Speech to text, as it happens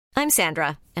I'm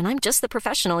Sandra, and I'm just the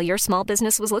professional your small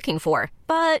business was looking for.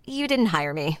 But you didn't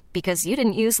hire me because you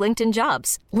didn't use LinkedIn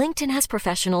Jobs. LinkedIn has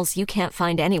professionals you can't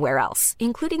find anywhere else,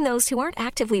 including those who aren't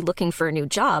actively looking for a new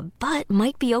job, but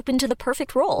might be open to the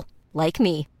perfect role, like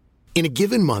me. In a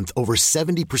given month, over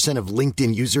 70% of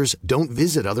LinkedIn users don't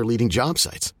visit other leading job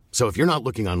sites. So if you're not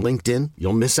looking on LinkedIn,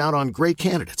 you'll miss out on great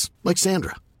candidates, like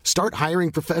Sandra. Start hiring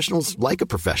professionals like a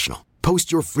professional.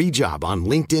 Post your free job on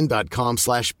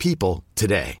linkedin.com/people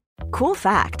today. Cool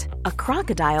fact, a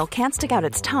crocodile can't stick out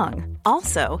its tongue.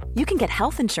 Also, you can get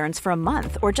health insurance for a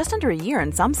month or just under a year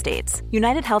in some states.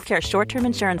 United Healthcare short-term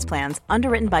insurance plans,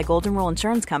 underwritten by Golden Rule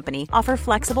Insurance Company, offer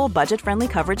flexible, budget-friendly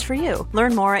coverage for you.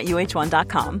 Learn more at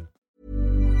uh1.com.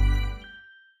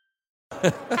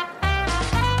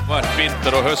 Vært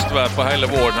vinter- og høstvær på hele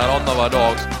våren her annenhver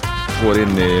dag. Går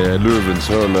inn I løvens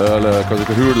høle, eller hva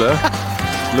skal hule?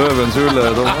 Løvens hule,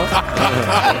 Thomas.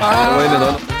 Var inne I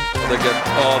den.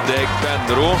 Av deg,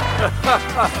 Benro.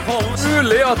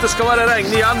 Mulig at det skal være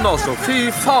regn igjen, altså. Fy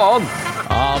faen!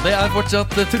 Ja, det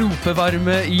fortsatt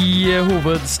tropevarme I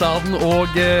hovedstaden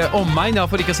og omegn, ja,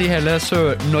 for ikke å si hele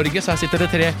Sør-Norge, så her sitter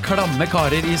det 3 klamme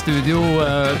karer I studio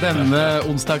denne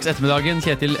onsdags ettermiddagen.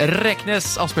 Kjetil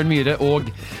Reknes, Asbjørn Myhre og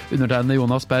undertegnede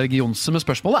Jonas Berg Johnsen. Men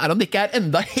spørsmålet om det ikke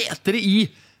enda hetere I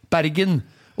Bergen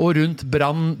og rundt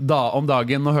Brann om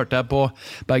dagen. Nå hørte jeg på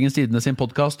Bergens Tidende sin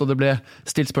podcast, og det ble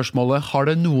stilt spørsmålet: har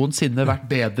det noensinne vært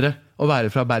bedre å være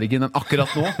fra Bergen enn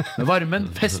akkurat nå? Med varmen,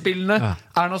 festspillene,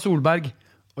 Erna Solberg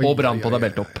og Brann på det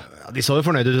beltet opp. De så jo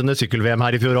fornøyd ut under sykkel-VM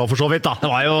her I fjor også, for så vidt da. Det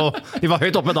var jo, de var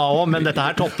høyt oppe da også, men dette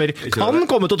her topper kan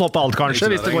komme til å toppe alt kanskje,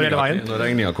 hvis det går hele veien. Når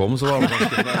regningen kom, så var det ganske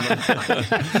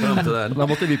frem til den. Da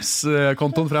måtte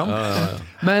Vipps-kontoen frem.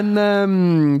 Men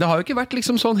det har jo ikke vært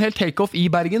liksom sånn helt take-off I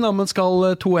Bergen, da, men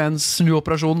skal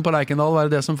 2-1-snuoperasjonen på Lerkendal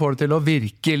være det som får det til å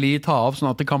virkelig ta av,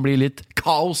 sånn at det kan bli litt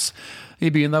kaos I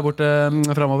byen der borte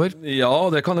fremover? Ja,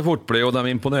 det kan det fort bli, og de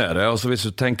imponerer. Altså, hvis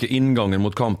du tenker inngangen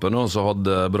mot kampen, så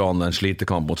hadde Brann en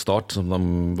slitekamp mot Start, som de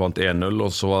vant 1-0,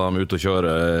 og så var de ute og kjøre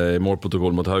I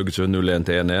målprotokoll mot Haugesund 0-1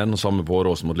 til 1-1, og samme på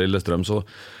Åråsen mot Lillestrøm. Så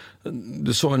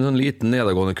du så en sånn liten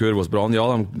nedadgående kurve hos Brann. Ja,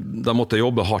 de måtte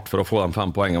jobbe hardt for å få de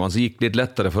 5 poengene, men så gikk det litt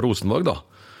lettere for Rosenborg da.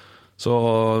 Så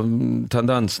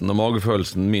tendensen og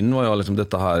magefølelsen min var jo liksom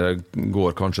dette her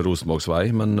går kanskje Rosenborgs vei,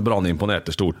 men Brann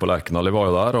imponerte stort på Lerkendal. Jeg var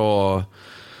jo der, og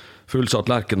fullsatt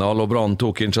Lerkendal, og Brann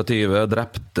tok initiativet,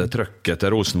 drepte trøkket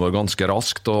til Rosenborg ganske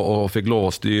raskt, og fikk lov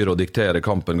å styre og diktere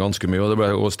kampen ganske mye, og det ble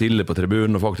jo stille på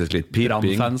tribunen, og faktisk litt piping.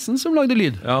 Brann-fansen som lagde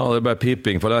lyd. Ja, det ble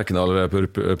piping for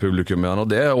Lerkendal-publikum igjen, og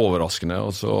det overraskende,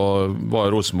 og så var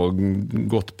Rosenborg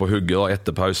godt på hugget da,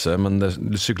 etter pause, men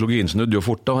psykologien snudde jo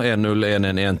fort da, 1-0,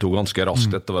 1-1, 1-2 ganske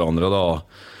raskt etter hverandre da.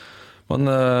 Men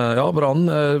ja, Brann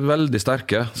veldig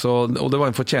sterke, og det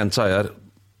var en fortjent seier.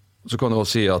 Så kan du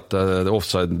også si at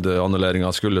offside-annulleringen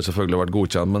skulle selvfølgelig vært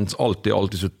godkjent, men alltid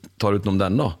hvis du tar utenom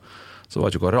den da, så var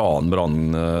det ikke ran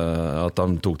Brann at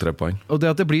de tok 3 poeng. Og det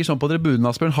at det blir sånn på tribunen,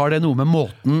 Asbjørn, har det noe med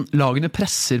måten lagene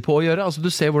presser på å gjøre? Altså du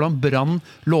ser hvordan Brann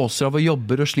låser av og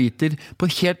jobber og sliter på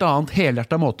en helt annet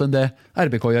helhjertet måte enn det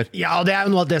RBK gjør. Ja, og det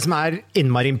jo noe av det som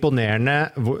innmari imponerende,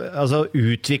 altså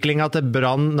utviklingen til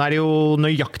Brann. Nå det jo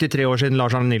nøyaktig 3 år siden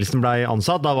Lars Arne Nilsen ble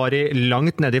ansatt, da var de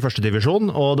langt nede I første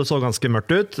divisjon, og det så ganske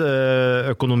mørkt ut.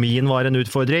 Økonomien var en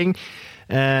utfordring.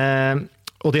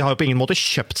 Og de har jo på ingen måte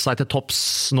kjøpt seg til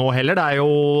topps nå heller. Det jo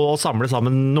å samle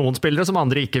sammen noen spillere som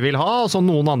andre ikke vil ha, og så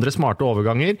noen andre smarte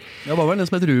overganger. Ja, hva var det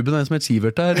som het Ruben og en som het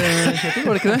Sivert der, Kjetil,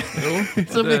 var det ikke det? Jo.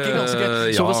 Som ikke ganske...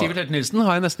 Så på Sivert Helt Nilsen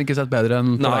har jeg nesten ikke sett bedre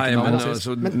enn... Nei, men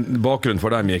altså, bakgrunnen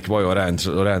for dem gikk var jo ren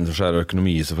og skjær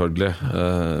økonomi, selvfølgelig.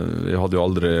 Jeg hadde jo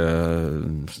aldri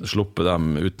sluppet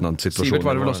dem uten en situasjon. Sivert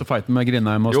var det vel også fighten med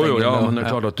Grindheim og Stengen? Jo, ja, men det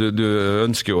klart at du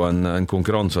ønsker jo en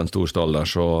konkurranse og en stor stall der,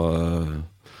 så...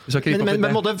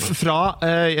 Men både fra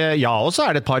ja, og så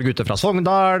det et par gutter fra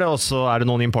Sogndal, og så det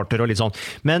noen importer og litt sånn.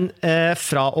 Men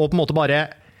fra å på en måte bare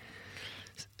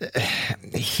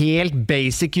helt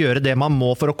basic gjøre det man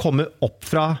må for å komme opp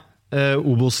fra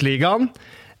Obos-ligaen,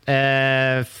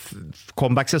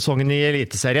 comeback-sesongen I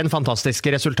Eliteserien,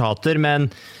 fantastiske resultater, men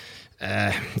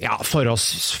ja,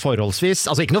 forholdsvis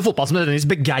altså ikke noe fotball som nødvendigvis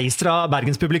begeistrer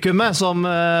Bergenspublikummet som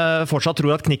fortsatt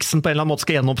tror at Kniksen på en eller annen måte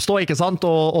skal gjenoppstå, ikke sant,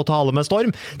 og ta alle med storm.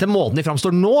 Den måten de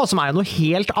fremstår nå, som jo noe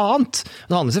helt annet.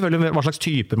 Det handler selvfølgelig om hva slags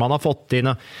typer man har fått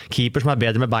inn, keeper som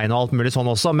bedre med beina og alt mulig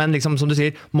sånn også, men liksom som du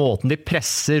sier, måten de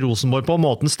presser Rosenborg på,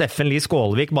 måten Steffen Lie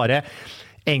Skålevik bare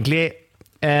egentlig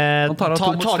tar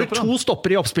 2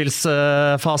 stopper I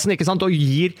oppspillsfasen, ikke sant, og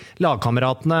gir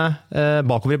lagkameratene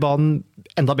bakover I banen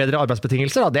enda bedre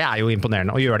arbeidsbetingelser, da. Det jo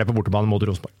imponerende å gjøre det på bortebane mot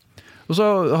Rosenborg. Og så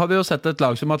har vi jo sett et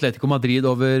lag som Atletico Madrid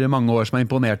over mange år som har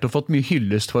imponert og fått mye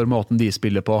hyllest for måten de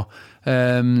spiller på.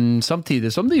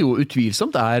 Samtidig som det jo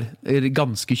utvilsomt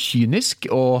ganske kynisk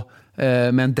og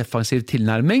med en defensiv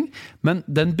tilnærming, men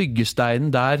den byggesteinen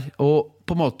der, og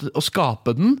på en måte å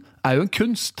skape den, jo en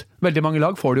kunst. Veldig mange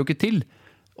lag får det jo ikke til.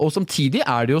 Og samtidig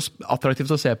det jo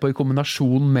attraktivt å se på i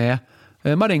kombinasjon med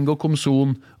Marengo,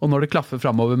 Komson, og når det klaffer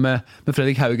fremover med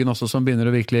Fredrik Haugen også, som begynner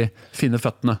å virkelig finne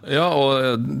føttene. Ja,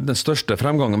 og den største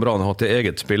fremgangen Brann har hatt i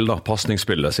eget spill,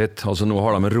 passningsspillet sitt. Altså nå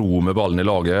har de ro med ballen i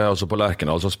laget, altså på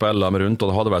Lerkendal, så spiller de rundt,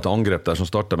 og det hadde vært et angrep der som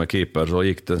startet med keeper, så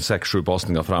gikk det 6-7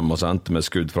 pasninger frem, og så endte med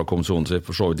skudd fra Komson, så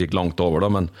for så vidt gikk langt over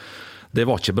da, men det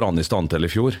var ikke Brann i stand til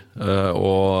i fjor.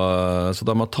 Så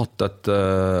de har tatt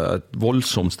et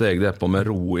voldsomt steg der på med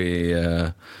ro i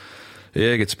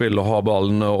eget spill og ha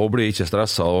ballen og bli ikke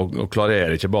stresset og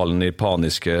klarerer ikke ballen i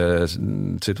paniske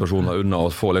situasjoner unna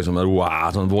og få liksom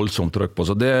sånn voldsomt trykk på.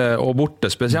 Så det, og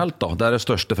borte spesielt da, det det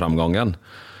største fremgangen.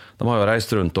 De har jo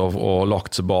reist rundt og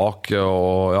lagt seg bak,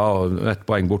 og ja, 1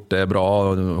 poeng borte bra,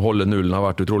 holde nullen har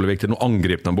vært utrolig viktig. Nå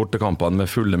angriper de bortekampene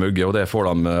med fulle mugge, og det får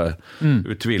de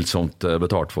utvilsomt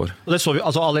betalt for. Og det så vi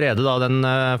altså allerede da den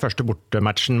første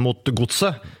bortematchen mot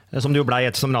Godset, som det jo ble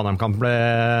etter som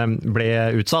Ranheim-kampen ble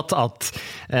utsatt, at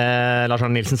Lars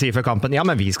Arne Nilsen sier før kampen, ja,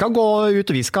 men vi skal gå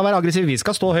ut, vi skal være aggressive, vi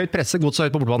skal stå høyt, presse Godset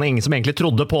høyt på bortebane. Ingen som egentlig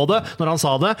trodde på det når han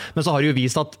sa det, men så har det jo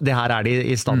vist at det her de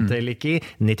i stand til, ikke i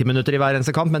 90 minutter i hver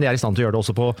eneste kamp, men de i stand til å gjøre det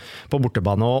også på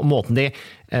bortebane, og måten de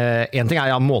en ting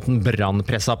ja, måten Brann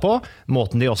pressa på,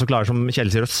 måten de også klarer, som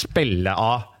Kjell sier, å spille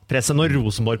av presset når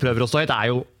Rosenborg prøver å stå høyt,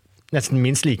 jo nesten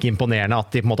minst like imponerende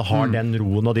at de på en måte har den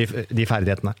roen og de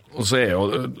ferdighetene. Og så jo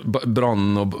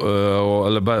Brann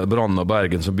og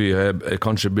Bergen som by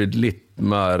kanskje blitt litt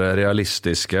mer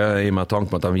realistiske i med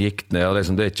tanke på at de gikk ned.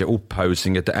 Liksom, det ikke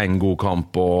opphausing etter en god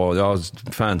kamp, og ja,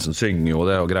 fansen synger jo,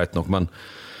 det jo greit nok, men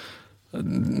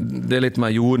det litt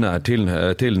mer jordnær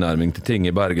tilnærming til ting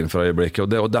i Bergen for øyeblikket,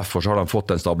 og derfor så har de fått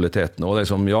den stabiliteten. Og det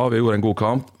som, ja, vi gjorde en god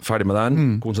kamp, ferdig med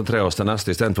den, konsentrere oss til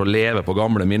neste, i stedet for å leve på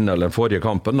gamle minner eller den forrige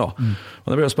kampen da. Men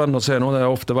det blir jo spennende å se nå, det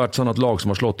har ofte vært sånn at lag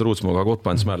som har slått Rosenborg har gått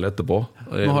på en smell etterpå.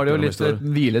 Nå har de jo litt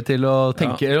hvile til å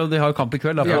tenke, og de har jo kamp i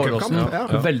kveld da, på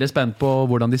Åråsen. Veldig spent på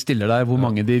hvordan de stiller der, hvor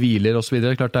mange de hviler og så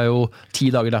videre. Klart det jo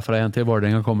 10 dager derfra igjen til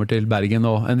Vålerenga kommer til Bergen,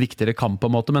 og en viktigere kamp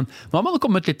på en måte, men nå har man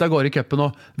kommet litt av gårde i cupen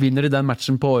og vinner i den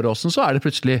matchen på Åråsen, så det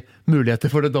plutselig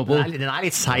muligheter for det dobbelt. Den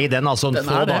litt seig, den. Altså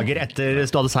få dager etter du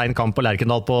hadde sein kamp på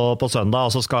Lerkendal på søndag,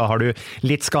 og så har du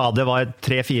litt skade, var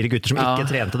 3-4 gutter som ikke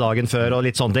trente dagen før, og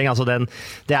litt sånne ting. Altså det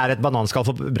et bananskall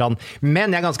for Brann.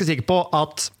 Men jeg ganske sikker på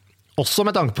at også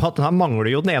med tanke på at her mangler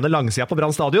jo den ene langsida på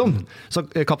Brann stadion, så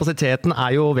kapasiteten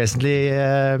jo vesentlig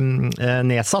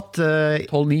nedsatt.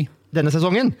 12-9. Denne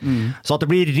sesongen. Så at det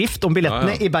blir rift om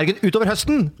billettene i Bergen utover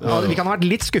høsten. Vi kan ha vært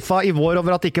litt skuffet i vår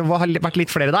over at det ikke har vært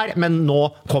litt flere der, men nå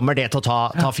kommer det til å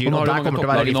ta fyr, og der kommer til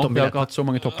å være rift om billettene. Vi har hatt så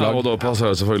mange topplag. Og da passer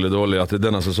det selvfølgelig dårlig at i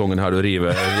denne sesongen her du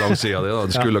river langsida di.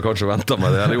 Du skulle kanskje ventet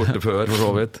med det, eller gjort det før, for så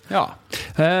vidt. Ja.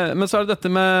 Men så det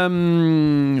dette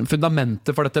med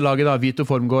fundamentet for dette laget, da. Vito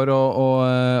Formgård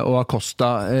og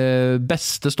Acosta.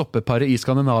 Beste stoppeparet i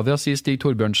Skandinavia, sier Stig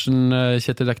Torbjørnsen,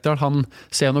 Kjetil Rekdal. Han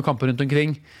ser noen kamper rundt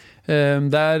omkring.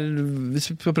 Hvis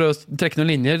vi prøver å trekke noen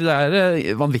linjer,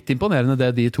 det vanvittig imponerende det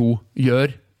de to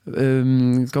gjør.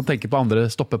 Kan tenke på andre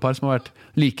stoppepar som har vært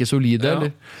like solide,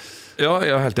 eller? Ja,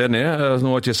 jeg helt enig.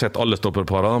 Nå har jeg ikke sett alle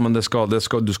stopperparene, men du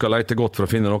skal lete godt for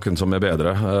å finne noen som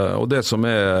bedre. Og det som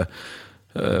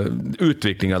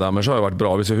utviklingen deres har jo vært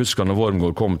bra. Hvis jeg husker når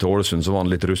Wormgård kom til Ålesund, så var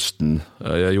han litt rusten.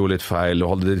 Jeg gjorde litt feil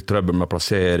og hadde litt trøbbel med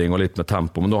plassering og litt med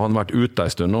tempo, men nå har han vært ute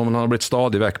en stund nå, men han har blitt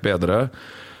stadig vekk bedre.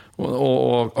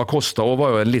 Og Acosta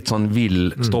var jo en litt sånn vill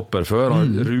stopper før,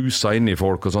 han rusa inn i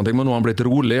folk og sånne ting, men nå har han blitt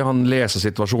rolig, han leser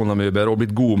situasjonen mye bedre og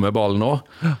blitt god med ballen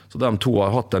også, så de to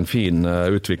har hatt en fin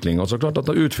utvikling, og så klart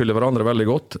at de utfyller hverandre veldig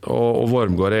godt, og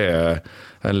Wormgård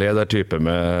en ledertype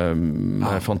med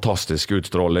fantastisk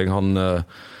utstråling. Han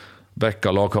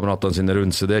bekker lagkameratene sine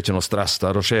rundt seg, det ikke noe stress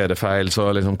der, og skjer det feil, så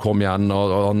liksom kom igjen,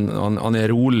 og han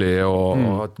rolig og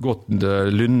har et godt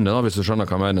lynne, da, hvis du skjønner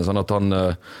hva jeg mener, sånn at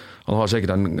han har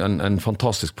sikkert en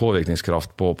fantastisk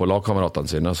påvirkningskraft på lagkameratene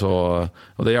sine,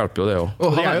 og det hjelper jo det også.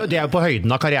 Og det jo på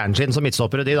høyden av karrieren sin som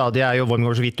midtstoppere, de jo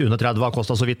Wormgård så vidt under 30,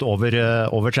 Acosta så vidt over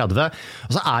 30,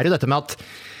 og så jo dette med at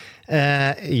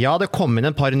ja, det kom inn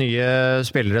et par nye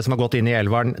spillere som har gått inn i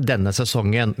elveren denne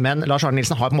sesongen, men Lars Arne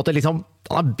Nilsen har på en måte liksom,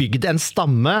 han har bygd en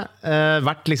stamme,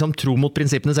 vært liksom tro mot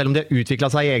prinsippene, selv om de har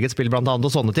utviklet seg i eget spill blant annet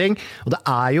og sånne ting, og det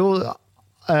jo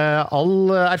all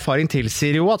erfaring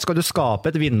tilsier jo at skal du skape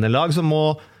et vinnerlag, så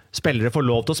må spillere få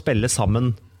lov til å spille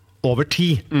sammen over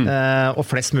tid, og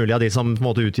flest mulig av de som på en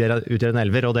måte utgjør en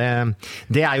elver, og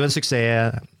det jo en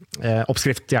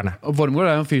suksessoppskrift gjerne. Og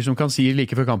Wormgård jo en fyr som kan si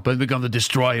like før kampen «We're gonna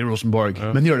destroy Rosenborg»,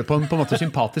 men gjør det på en måte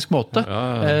sympatisk måte.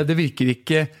 Det virker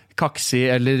ikke kaksig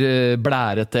eller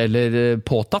blærete eller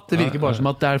påtatt. Det virker bare som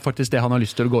at det faktisk det han har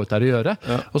lyst til å gå ut der og gjøre.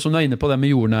 Og som du inne på det med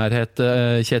jordnærhet,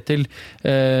 Kjetil,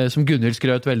 som Gunhild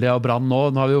skrøt veldig av Brann nå.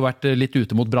 Nå har vi jo vært litt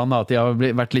ute mot Brann, at de har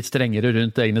vært litt strengere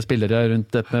rundt egne spillere,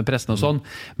 rundt pressen og sånn.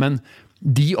 Men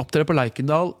de opptrer på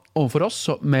Lerkendal overfor oss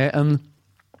med en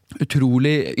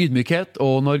utrolig ydmykhet,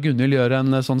 og når Gunhild gjør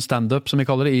en sånn stand-up, som vi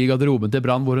kaller det, i garderoben til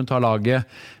Brann, hvor hun tar laget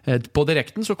på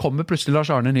direkten, så kommer plutselig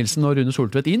Lars Arne Nilsen og Rune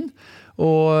Soltvedt inn,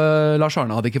 og Lars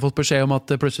Arne hadde ikke fått beskjed om at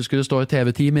det plutselig skulle stå et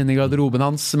TV-team inne i garderoben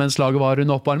hans mens laget var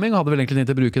under oppvarming, og hadde vel egentlig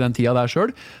tenkt å bruke den tida der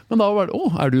selv, men da var det,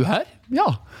 du her? Ja,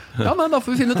 men da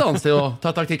får vi finne et annet sted å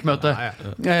ta taktikkmøte.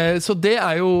 Så det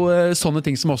jo sånne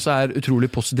ting som også utrolig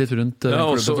positivt rundt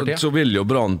klubben for tida. Så vil jo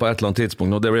Brann på et eller annet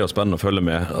tidspunkt, og det blir jo spennende å følge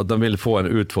med, at de vil få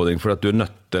en utfordring, for at du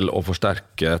nødt til å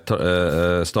forsterke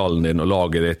stallen din og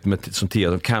laget ditt med sånn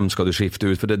tida, hvem skal du skifte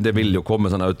ut, for det vil jo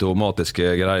komme sånne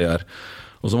automatiske greier.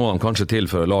 Og så må de kanskje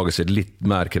tilføre laget sitt litt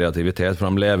mer kreativitet, for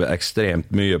de lever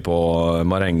ekstremt mye på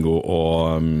Marengo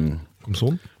og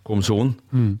Komson,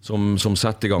 som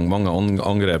setter i gang mange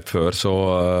angrep før.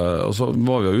 Og så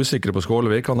var vi jo usikre på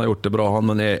Skålevik, han har gjort det bra,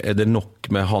 men det nok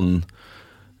med han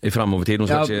i fremover tid? Nå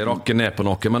skal ikke rakke ned på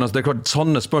noe, men det klart,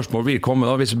 sånne spørsmål vil komme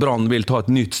da, hvis Brann vil ta et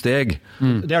nytt steg.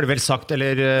 Det har du vel sagt,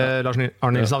 eller Lars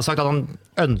Arne Nilsen har sagt, at han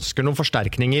ønsker noen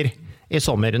forsterkninger i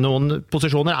sommer. Noen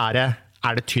posisjoner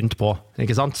det tynt på,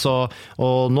 ikke sant?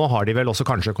 Og nå har de vel også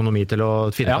kanskje økonomi til å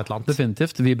finne et eller annet.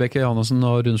 Definitivt. Vibeke Johannessen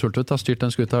og Rune Soltvedt har styrt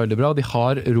den skuta veldig bra. De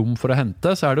har rom for å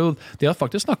hente. Så det jo, de har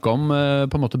faktisk snakket om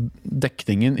på en måte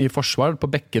dekningen i forsvar.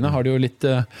 På bekkene har de jo litt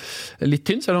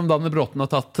tynn, selv om Danne Bråten har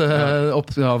tatt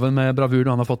oppgaven med bravur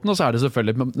når han har fått den. Og så det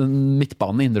selvfølgelig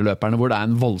midtbanen, indreløperne, hvor det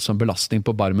en voldsom belastning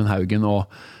på Barmen Haugen og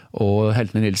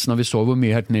Heltene Nilsen, og vi så hvor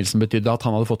mye Heltene Nilsen betydde, at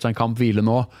han hadde fått seg en kamp hvile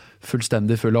nå,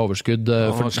 fullstendig full av overskudd,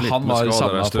 for han var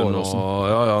savnet på Åråsen.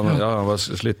 Han var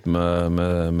slitt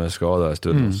med skader en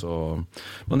stund.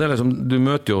 Men det liksom, du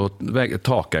møter jo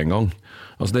taket en gang.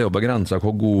 Altså det jo begrenset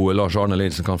hvor god Lars Arne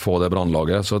Nilsen kan få det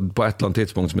brannlaget, så på et eller annet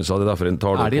tidspunkt, som jeg sa, det derfor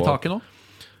tar det på. De i taket nå?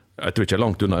 Jeg tror ikke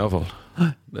langt unna i hvert fall.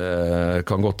 Det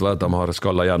kan godt være at de har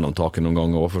skallet gjennom taket noen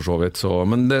ganger også, for så vidt.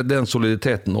 Men det den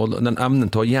soliditeten og den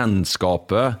evnen til å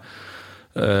gjenskape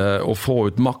og få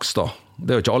ut maks da.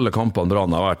 Det jo ikke alle kampene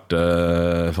Brann har vært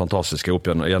fantastiske opp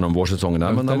gjennom vårsesongen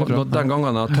her, men den gangen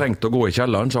de har trengt å gå i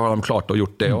kjelleren, så har de klart å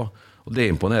gjort det også. Og det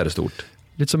imponerer stort.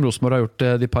 Litt som Rosenborg har gjort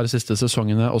de par siste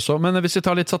sesongene også. Men hvis vi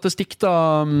tar litt statistikk da,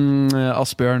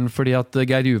 Asbjørn, fordi at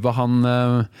Geir Juve,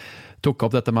 han tok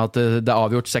opp dette med at det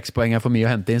avgjort 6 poeng for mye å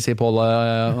hente inn, sier Pål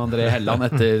André Helland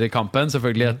etter kampen.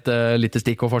 Selvfølgelig et lite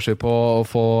stikk og forsøk på å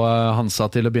få Hansa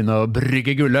til å begynne å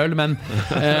brygge gulløl, men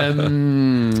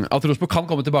at Rosenborg kan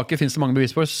komme tilbake finnes det mange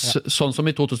bevis for, sånn som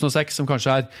i 2006, som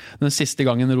kanskje den siste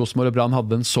gangen Rosenborg og Brann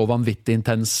hadde en så vanvittig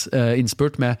intens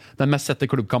innspurt, med den mest sette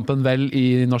klubbkampen vel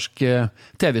i norsk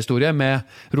TV-historie, med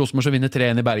Rosenborg som vinner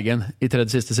 3-1 i Bergen i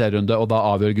tredje siste serierunde, og da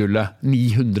avgjør gullet.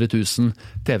 900 000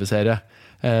 TV-seere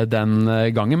den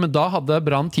gangen, men da hadde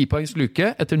Brann 10 poengs luke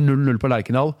etter 0-0 på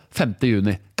Lerkendal 5.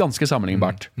 juni. Ganske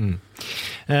sammenlignbart.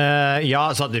 Ja,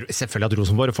 så selvfølgelig at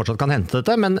Rosenborg fortsatt kan hente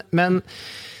dette, men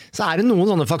så det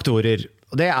noen sånne faktorer,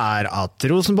 og det at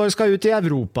Rosenborg skal ut i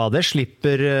Europa, det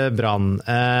slipper Brann.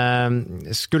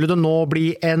 Skulle det nå bli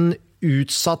en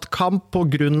utsatt kamp på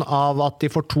grunn av at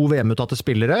de får 2 VM-uttatte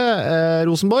spillere,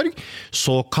 Rosenborg,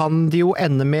 så kan de jo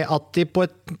ende med at de på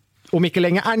om ikke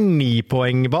lenge 9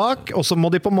 poeng bak, og så må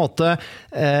de på en måte,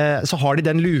 så har de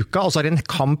den luka, og så har de en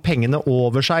kamp hengende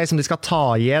over seg, som de skal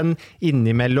ta igjen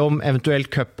innimellom eventuelt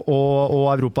cup og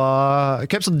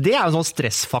Europa-cup, så det en sånn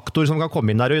stressfaktor som kan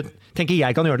komme inn der, og tenker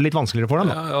jeg kan gjøre det litt vanskeligere for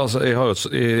dem. Ja, altså,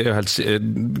 jeg helt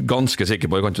ganske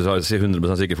sikker på, jeg kan ikke si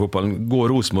 100% sikker i fotballen,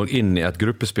 går Rosenborg inn i et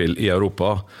gruppespill i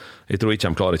Europa, jeg tror ikke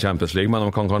de klarer Champions League, men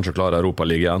de kan kanskje klare Europa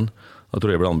League igjen, da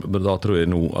tror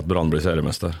jeg nå at Brann blir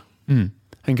seriemester.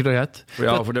 Enkelt og greit.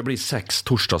 Ja, for det blir 6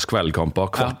 torsdagskveldkamper,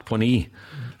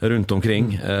 8:15 rundt omkring,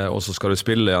 og så skal du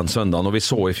spille igjen søndag. Og vi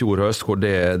så i fjor høst hvor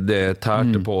det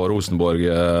tærte på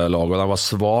Rosenborg-laget, og de var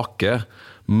svake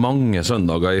mange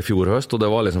søndager i fjor høst, og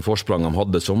det var liksom forsprang de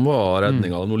hadde som var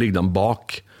redninga, og nå ligger de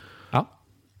bak. Ja.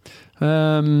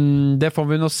 Det får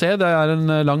vi nå se. Det en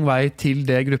lang vei til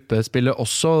det gruppespillet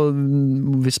også,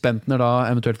 hvis Bentner da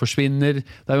eventuelt forsvinner.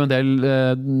 Det jo en del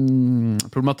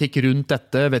problematikk rundt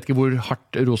dette. Jeg vet ikke hvor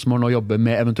hardt Rosenborg nå jobber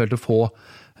med eventuelt å få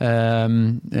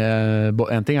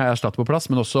En ting erstatte på plass,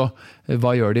 men også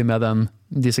hva gjør de med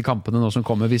disse kampene nå som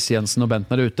kommer hvis Jensen og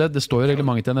Bentner er ute? Det står jo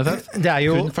reglementet til NFF. Det er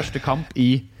jo kun første kamp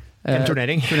i en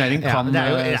turnering kan, det er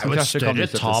jo et større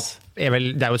tap. Det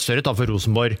er jo et større tap for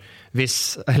Rosenborg hvis,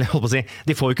 eller jeg holdt på å si,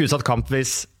 de får jo ikke utsatt kamp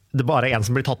hvis det bare er en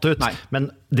som blir tatt ut. Nei.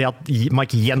 Men det at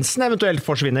Mike Jensen eventuelt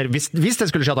forsvinner, hvis det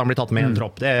skulle skje at han blir tatt med i en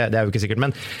tropp, det er jo ikke sikkert.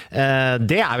 Men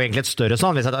det er jo egentlig et større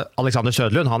sånn. Hvis Alexander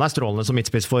Søderlund, han er strålende som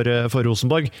midtspiss for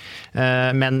Rosenborg.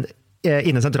 Men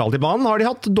inne sentralt i banen har de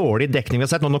hatt dårlig dekning. Vi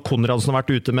har sett når Konradsen har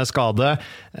vært ute med skade,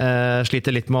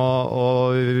 sliter litt med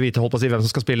å vite hvem som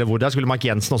skal spille hvor det. Skulle Mike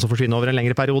Jensen også forsvinne over en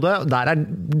lengre periode? Der er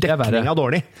dekninga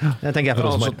dårlig, tenker jeg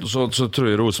for Rosenborg. Så tror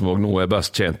jeg Rosenborg nå er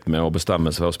best tjent med å bestemme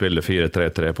seg for å spille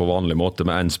 4-3-3 på vanlig måte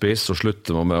med en spiss, og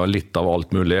slutte med litt av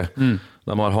alt mulig.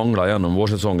 De har hanglet gjennom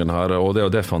vårsesongen her, og det er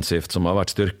jo defensivt som har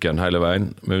vært styrken hele veien,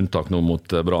 med unntak nå mot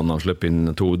Brann. Han slipper inn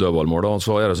 2 dødballmål, og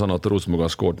så er det sånn at Rosenborg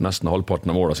har skåret nesten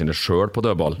halvparten av målene sine selv på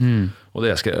dødball. Og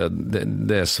det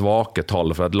er svake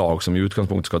tall for et lag som i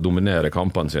utgangspunktet skal dominere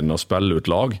kampene sine og spille ut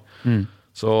lag.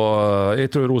 Så jeg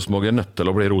tror Rosenborg er nødt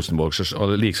til å bli Rosenborg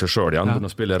og like seg selv igjen,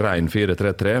 å spille ren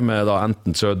 4-3-3 med da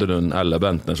enten Søderlund eller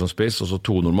Bentner som spiss, og så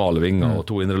 2 normale vinger og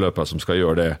 2 indre løpere som skal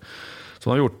gjøre det. Som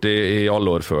han har gjort i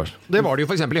alle år før. Det var det jo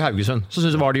for eksempel i Haugesund. Så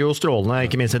synes jeg var det jo strålende,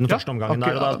 ikke minst i den første omgangen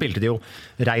der, og da spilte de jo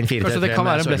rein 4-3-3. Kanskje det kan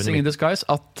være en blessing in disguise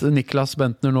at Niklas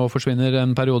Bentner nå forsvinner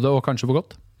en periode, og kanskje for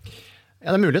godt? Ja,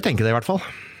 det er mulig å tenke det i hvert fall.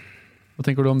 Hva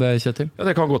tenker du om det, Kjetil? Ja,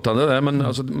 det kan godt hende det, men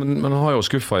han har jo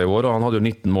skuffet i år, og han hadde jo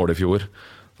 19 mål i fjor.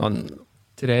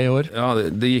 3 i år. Ja,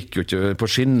 det gikk jo ikke på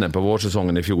skinner på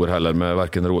vårsesongen i fjor heller, med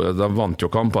hverken de vant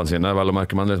jo kampene sine, vel å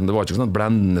merke, men liksom, det var ikke sånn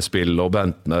blendende spill, og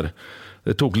Bentner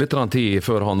det tok litt tid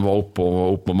før han var opp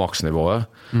på maksnivået.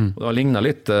 Det har lignet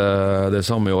litt det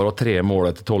samme i år, og 3 mål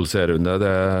etter 12 serierunder.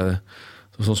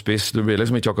 Som spiss, du blir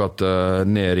liksom ikke akkurat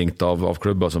nedringt av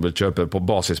klubber som vil kjøpe på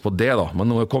basis på det da.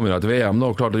 Men nå kommer det et VM da,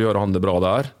 og klart å gjøre han det bra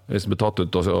der. Hvis han blir tatt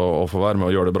ut og får være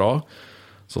med og gjøre det bra,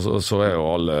 så er jo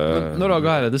alle... Når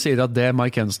Åge Hareide sier at det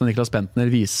Mike Jensen og Niklas Bentner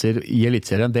viser i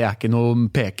Elitserien, det er ikke noen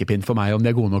pekepinn for meg om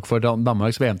de er gode nok for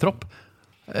Danmarks VM-tropp.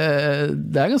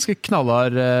 Det er ganske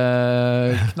knallhard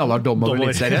dom over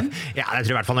Elitserien. Ja, jeg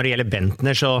tror i hvert fall når det gjelder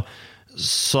Bentner,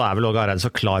 så er vel Åge Hareide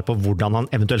så klar på hvordan han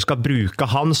eventuelt skal bruke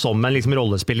han som en liksom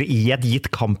rollespiller i et gitt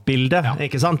kampbilde,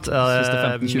 ikke sant?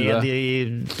 Med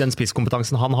den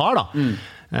spisskompetansen han har da.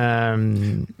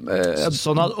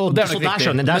 Så der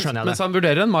skjønner jeg det. Mens han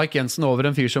vurderer en Mike Jensen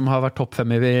over en fyr som har vært topp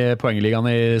 5 i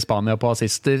poengligaen i Spania på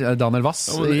assister, Daniel Vass.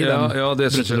 Det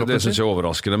synes jeg er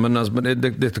overraskende, men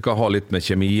det kan ha litt med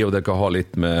kjemi, og det kan ha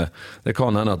litt med, det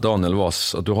kan hende at Daniel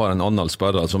Vass, at du har en annen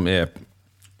sperrer som er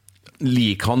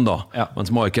lik han da, mens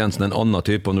Mike Jensen er en annen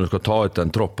type, og når du skal ta ut en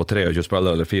tropp på 23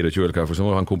 spillere eller 24, eller for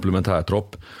eksempel, en komplementær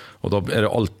tropp, og da er det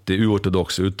alltid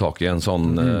uortodokse uttak i en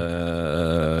sånn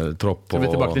tropp. Skal vi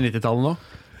tilbake til 90-tallet nå?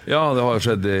 Ja, det har jo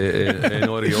skjedd i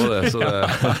Norge også det, så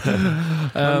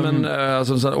det men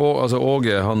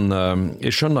Åge,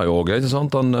 jeg skjønner jo Åge, ikke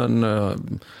sant? Han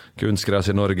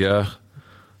kunstgress i Norge,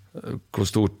 hvor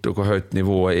stort og hvor høyt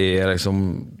nivået er, liksom.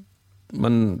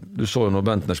 Men du så jo når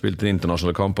Bentner spilte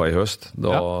internasjonale kamper i høst,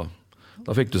 da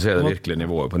fikk du se det virkelige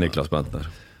nivået på Niklas Bentner.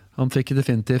 Han fikk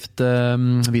definitivt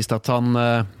vist at han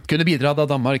kunne bidra da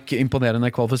Danmark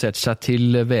imponerende kvalifiserte seg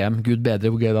til VM. Gud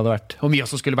bedre hvor gøy det hadde vært, og mye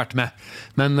også skulle vært med.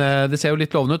 Men det ser jo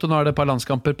litt lovende ut, og nå er det et par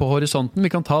landskamper på horisonten.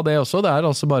 Vi kan ta det også. Det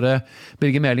er altså bare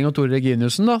Birger Meling og Tore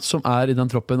Reginiussen da, som er i den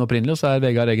troppen opprinnelig, og så er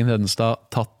Vegard Eggen Hedenstad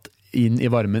tatt inn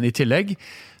i varmen i tillegg.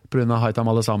 På grunn av Haitham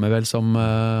Alesami vel, som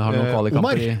har noen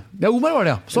kvalikamper i... Ja, Omar var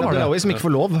det, ja. Så var det. Det som ikke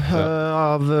får lov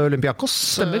av Olympiakos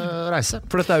reise.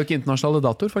 For dette er jo ikke internasjonale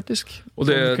datoer, faktisk. Og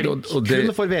det kun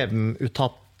for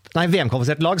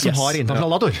VM-kvalifisert lag som har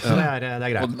internasjonal dator. Så det er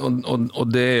greit.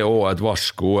 Og det er jo et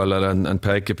varsko, eller en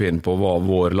pekepinn på hva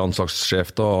vår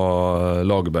landslagssjef da,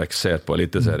 Lagerbäck, ser på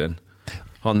Eliteserien.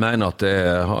 Han mener at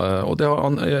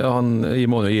han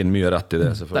må jo gi mye rett i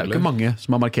det, selvfølgelig. Det er jo ikke mange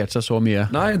som har markert seg så mye.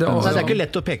 Nei, det er ikke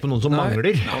lett å peke på noen som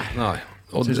mangler. Nei.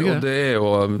 Og det er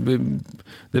jo...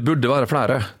 Det burde være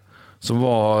flere som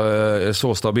var så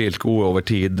stabilt gode over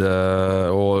tid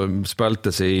og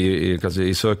spilte seg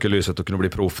i søkelyset til å kunne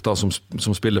bli proff da, som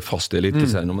spiller fast i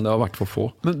Eliteserien, men det har vært for få.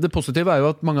 Men det positive er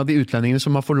jo at mange av de utlendingene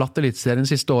som har forlatt Eliteserien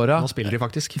de siste årene, nå spiller de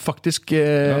faktisk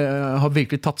har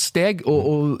virkelig tatt steg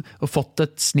og fått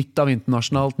et snitt av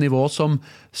internasjonalt nivå som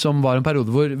var en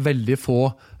periode hvor veldig få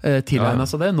tilegnet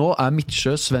seg det. Nå er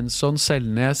Midtsjø, Svensson,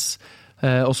 Selnes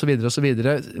og så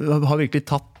videre har virkelig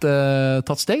tatt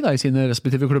steg da, i sine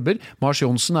respektive klubber. Mars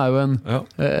Jonsen er jo en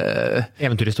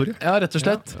eventyrhistorie. Ja, rett og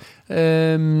slett.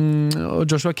 Og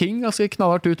Joshua King ganske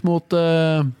knallhardt ut mot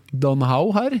Don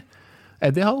Howe her.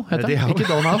 Eddie Howe heter Eddie han, Howe. ikke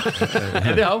Don Howe.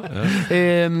 Eddie Howe.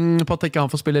 På at ikke han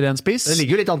får spille ren spiss. Det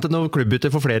ligger jo litt an til noen klubbbytter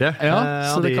for flere. Ja,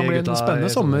 så det kan bli en spennende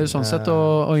sommer sånn sett,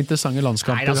 og interessante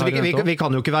landskamper. Nei, altså, vi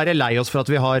kan jo ikke være lei oss for at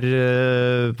vi har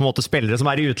på en måte spillere som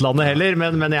er i utlandet heller,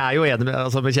 men jeg er jo enig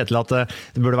med Kjetil at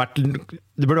det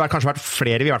burde kanskje vært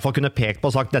flere vi i hvert fall kunne pekt på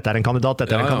og sagt dette er en kandidat,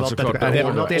 dette er en kandidat. Så klart,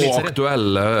 og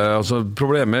aktuelle. Altså,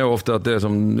 problemet er jo ofte at det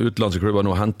som utenlandske klubber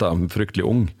nå henter fryktelig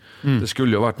ung. Det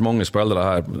skulle jo vært mange spillere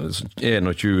her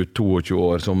 21-22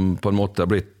 år som på en måte er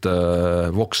blitt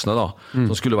voksne da,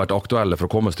 som skulle vært aktuelle for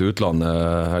å komme til utlandet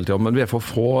hele tiden, men vi er for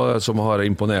få som har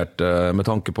imponert med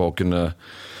tanke på å kunne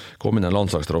komme inn en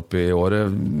landslagstropp i år.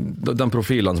 De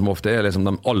profilene som ofte er liksom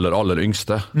de aller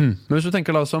yngste. Men hvis du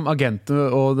tenker da som agent,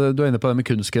 og du er inne på det med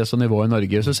kunstgress og nivå i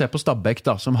Norge, så se på Stabæk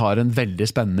da, som har en veldig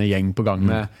spennende gjeng på gang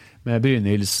med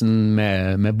Brynildsen,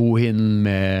 med Bohin,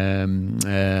 med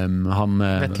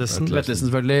Vetlesen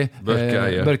selvfølgelig,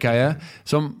 Børkeie,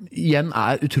 som igjen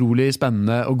er utrolig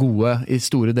spennende og gode i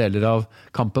store deler av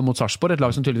kampen mot Sarpsborg, et lag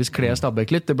som tydeligvis kler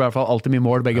Stabæk litt. Det blir i hvert fall alltid mye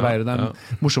mål begge veier, det er en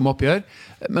morsom oppgjør.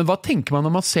 Men hva tenker man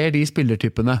når man ser de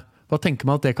spillertypene? Hva tenker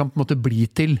man at det kan på en måte bli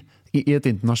til i et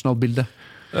internasjonalt bilde?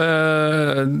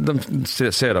 De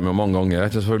ser dem jo mange ganger,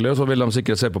 selvfølgelig, og så vil de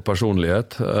sikkert se på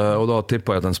personlighet, og da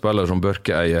tipper jeg at en spiller som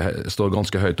Børkeie står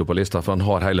ganske høyt opp på lista, for han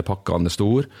har hele pakka, han er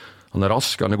stor, han er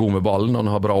rask, han er god med ballen, han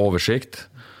har bra oversikt,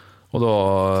 og da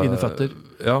fine føtter.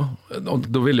 Ja, og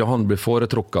da vil jo han bli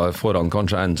foretrukket foran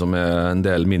kanskje en som er en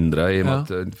del mindre, i og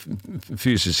med at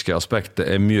fysiske aspekter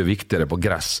er mye viktigere på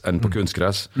gress enn på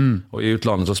kunstgress, og i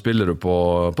utlandet så spiller du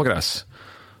på gress.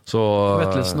 Så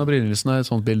Vetlesen og Brynildsen er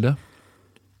et sånt bilde.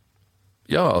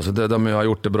 Ja, altså de har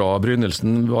gjort det bra.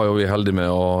 Brynildsen var jo vi heldige med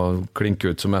å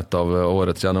klinke ut som et av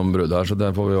årets gjennombrudd her, så det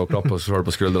får vi jo klappe oss selv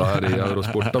på skuldra her i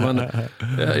Eurosport. Men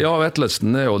ja,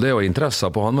 Vetlesen er jo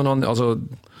interesser på han, men han, altså,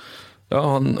 ja,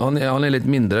 han er litt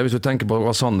mindre. Hvis du tenker på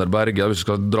Sander Berge, hvis du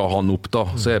skal dra han opp da,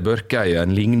 så er Børkeie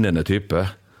en lignende type,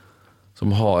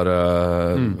 som har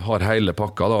hele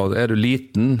pakka da. Er du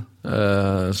liten,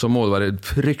 så må du være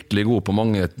fryktelig god på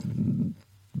mange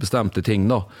bestemte ting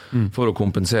da, for å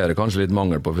kompensere kanskje litt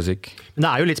mangel på fysikk. Men det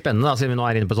er jo litt spennende da, siden vi nå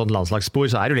er inne på et sånt landslagsspor,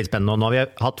 så er det jo litt spennende, og nå har vi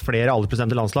hatt flere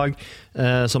aldersbestemte landslag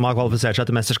som har kvalifisert seg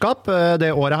til mesterskap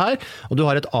det året her, og du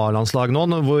har et A-landslag nå,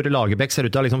 hvor Lagerbäck ser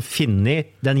ut til å liksom finne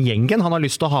den gjengen han har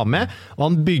lyst til å ha med, og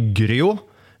han bygger jo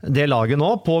det laget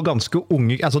nå på ganske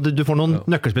unge, altså du får noen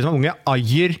nøkkelspillere som unge,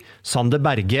 Ajer, Sander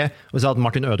Berge, og vi ser at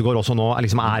Martin Ødegaard også nå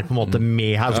er på en måte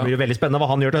med her, så blir det veldig spennende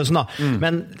hva han gjør til høsten da,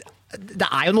 men det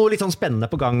er jo noe litt sånn spennende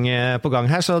på gang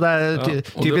her, så det er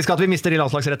typisk at vi mister de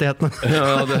landslagsrettighetene.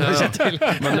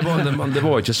 Men det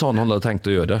var ikke sånn han hadde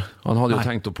tenkt å gjøre det. Han hadde jo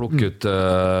tenkt å plukke ut,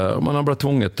 men han ble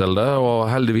tvunget til det, og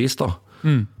heldigvis da.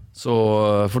 Så,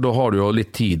 for da har du jo litt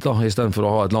tid da, i stedet for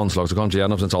å ha et landslag som kanskje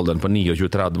gjennomsnittsalderen på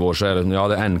 29-30 år, så er det, ja,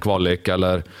 det er en kvalik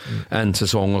eller en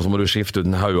sesong, og så må du skifte ut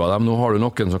en haug av dem. Nå har du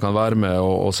noen som kan være med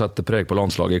og sette preg på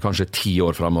landslaget i kanskje 10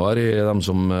 år fremover, i dem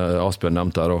som Asbjørn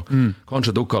nevnte her, og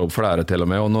kanskje dukker opp flere til og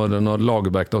med, og når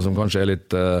Lagerbäck da, som kanskje er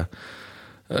litt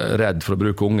redd for å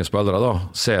bruke unge spillere da,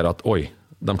 ser at oi,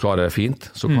 de klarer det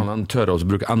fint, så kan han tørre å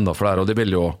bruke enda flere, og det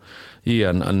vil jo gi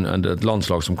et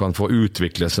landslag som kan få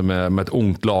utvikle seg med et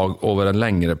ungt lag over en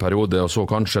lengre periode, og så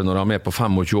kanskje når han er på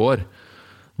 25 år,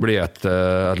 bli et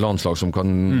landslag som kan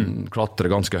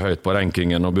klatre ganske høyt på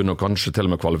rankingen og begynne å kanskje til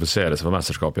og med kvalifisere seg for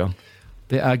mesterskap igjen.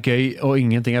 Det er gøy, og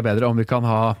ingenting er bedre om vi kan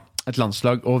ha et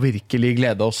landslag og virkelig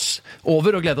glede oss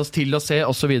over og glede oss til å se,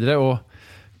 og så videre, og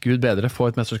Gud bedre, få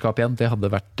et mesterskap igjen. Det hadde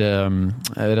vært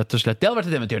rett og slett, det hadde vært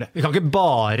et eventyr det. Vi kan ikke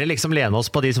bare liksom lene oss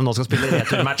på de som nå skal spille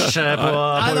returmatch på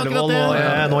Ullevål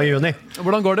nå i juni.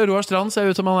 Hvordan går det? Roar Strand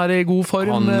ser ut som han er i god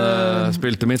form. Han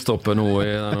spilte midtstopper nå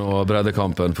i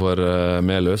breddekampen for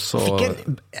Melhus. Fikk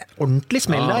en ordentlig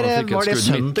smell der. Var det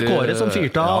sønnen til Kåre som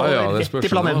fyrte av rett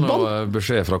i planetbånd? Ja,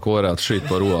 beskjed fra Kåre at skyt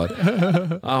på Roar.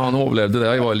 Han overlevde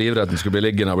det. Jeg var livredd han skulle bli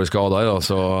liggende og bli skadet.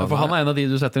 For han er en av de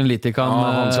du setter en lit i,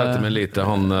 han setter med en lit.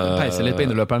 Han peiser litt på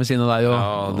innerløperne sine der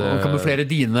og kamuflere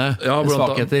dine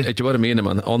svakheter. Ikke bare mine,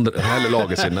 men hele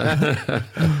laget sine.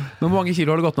 Men hvor mange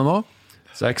kilo har du gått ned nå?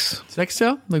 6,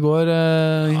 ja. Det går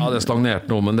Ja, det er stagnert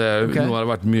nå, men nå har det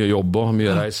vært mye jobb og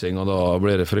mye reising, og da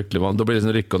blir det fryktelig vann. Da blir det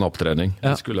sånn rykk- og napptrening.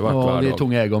 Og de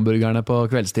tunge eggomburgerne på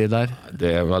kveldstid der.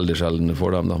 Det er veldig sjelden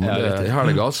for dem da. Men i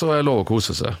helga så er det lov å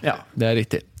kose seg. Ja, det er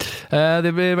riktig.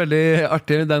 Det blir veldig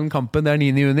artig den kampen. Det er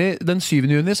 9. juni. Den 7.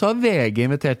 juni så har VG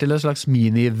invitert til et slags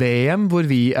mini-VM, hvor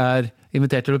vi er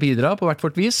invitert til å bidra på hvert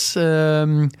vårt vis.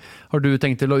 Har du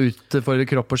tenkt til å utfordre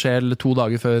kropp og sjel 2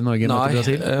 dager før Norge møter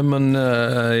Brasil? Nei, men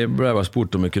jeg ble vel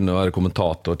spurt om jeg kunne være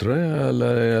kommentator, tror jeg,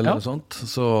 eller noe sånt.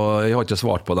 Så jeg har ikke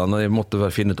svart på den. Jeg måtte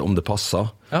vel finne ut om det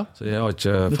passet. Ja. Så jeg har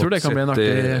ikke Du tror det kan bli en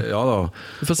artig- Ja da.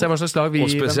 Vi får se hva slags lag vi...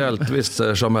 Og spesielt hvis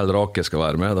Jamel Rake skal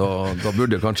være med, da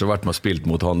burde jeg kanskje vært med og spilt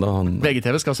mot han. Da. Han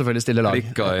VGTV skal selvfølgelig stille lag.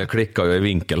 klikka jo i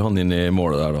vinkel han inn i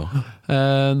målet der da.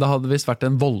 Det hadde visst vært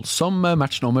en voldsom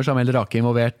match nå med Jamel Rake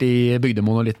involvert i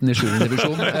bygdemonolitten i 7.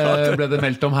 divisjon. Ble det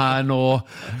meldt om her nå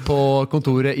på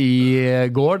kontoret i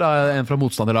går, da en fra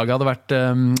motstanderlaget hadde vært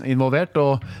involvert,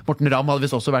 og Morten Ramm hadde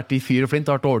visst også vært i fyr og flint,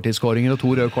 det har vært overtidsskåringer og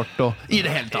 2 røde kort, og i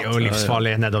det hele tatt. Det er jo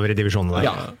livsfarlig nedover i divisjonen der.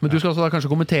 Ja, men du skal også da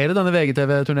kanskje kommentere denne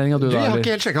VGTV-turneringen, du da? Jeg har eller?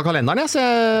 ikke helt sjekket kalenderen, så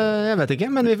jeg vet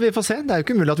ikke, men vi får se. Det er jo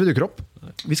ikke mulig at vi dukker opp.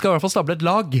 Vi skal i hvert fall stable et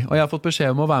lag, og jeg har fått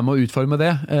beskjed om å være med å utforme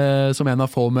det, som en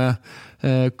av få med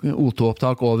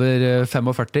O2-opptak over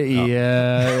 45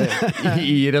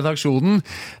 i redaksjonen.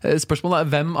 Spørsmålet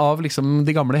er hvem av liksom,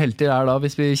 de gamle helter er da,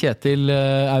 hvis vi Kjetil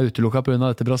er utelukket på grunn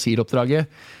av dette Brasil-oppdraget.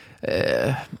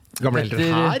 Gamle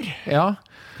helter her? Ja.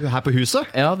 Her på huset?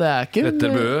 Ja, det er ikke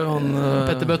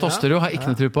Petter Bø Tosterud har ikke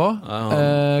noe tro på.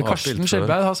 Karsten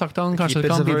Skjelberg har sagt han kanskje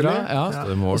Keeper, kan bidra. Ja.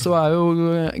 Og så er jo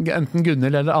enten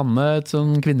Gunnhild eller Anne et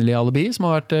sånn kvinnelig alibi som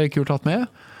har vært kult hatt med.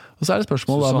 Og så er det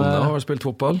spørsmål Susanne har spilt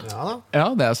fotball. Ja,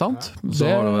 det er sant. Så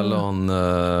har det vel han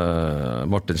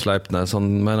Martin Sleipnes, han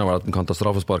mener vel at han kan ta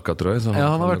straffesparker, tror jeg. Så ja,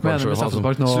 han har vært med i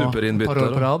straffespark nå et par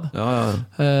år på rad.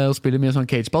 Og spiller mye sånn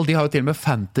cageball. De har jo til og med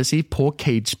fantasy på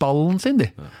cageballen sin,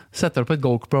 de. Setter opp et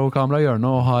GoPro-kamera i hjørnet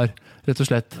og har rett og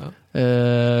slett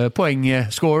poeng,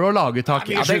 score og lagettak.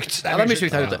 Det er mye sykt. Det er mye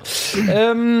sykt her ute.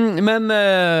 Men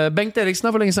Bengt Eriksen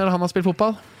har for lenge siden han har spilt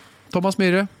fotball. Thomas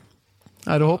Myhre,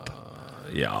 er det håp?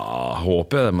 Ja,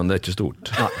 håper jeg det, men det er ikke stort.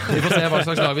 Ja, vi får se hva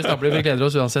slags lag vi stabler. Vi gleder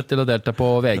oss uansett til å delta på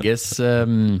VGs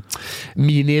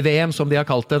mini-VM, som de har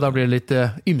kalt det. Da blir det litt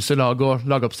ymse lag og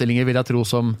lagoppstillinger, vil jeg tro,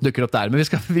 som dukker opp der. Men vi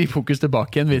skal fokus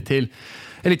tilbake igjen til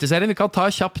Eliteserien. Vi kan ta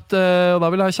kjapt, og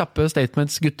da vil jeg ha kjappe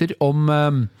statements, gutter, om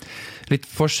litt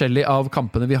forskjellig av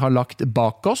kampene vi har lagt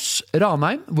bak oss.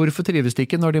 Ranheim, hvorfor trives de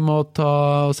ikke når de må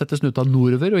sette snuta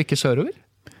nordover og ikke sørover?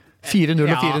 4-0 og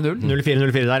 4-0.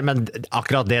 0-4-0-4 der, men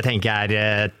akkurat det tenker jeg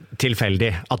er tilfeldig,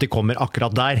 at de kommer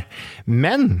akkurat der.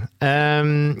 Men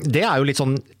det er jo litt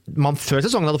sånn, man før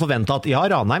sesongen hadde forventet at ja,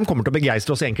 Ranheim kommer til å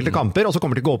begeistre oss i enkelte kamper, og så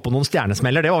kommer de til å gå på noen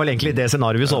stjernesmeller. Det var vel egentlig det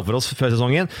scenariet vi så for oss før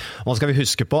sesongen. Og nå skal vi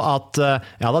huske på at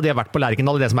ja da, de har vært på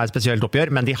Lerkendal i det som er et spesielt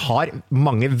oppgjør, men de har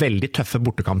mange veldig tøffe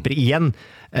bortekamper igjen.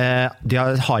 De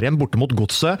har igjen borte mot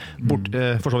Godset,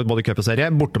 for så vidt både i cup og serie,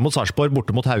 borte mot Sarpsborg,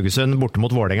 borte mot Haugesund, borte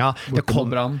mot Vålerenga. Borte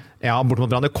mot Brann. Ja, borte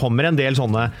mot Brann. Det kommer en del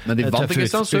sånne men de vant i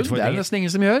Kristiansund, det er nesten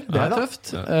ingen som gjør. Det er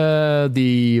tøft.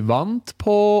 De vant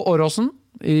på Åråsen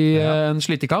i en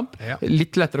slitekamp.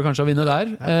 Litt lettere kanskje å vinne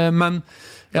der, men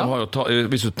ja.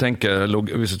 Hvis du tenker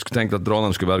at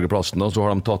Ranheim skulle berge plassen, da, så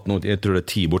har de tatt noe, jeg tror det er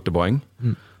 10 bortepoeng.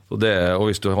 Og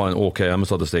hvis du har en ok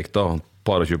hjemmestatistikk, da,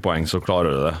 par og 20 poeng, så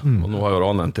klarer du det. Og nå har jo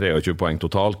Ranheim 23 poeng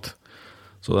totalt.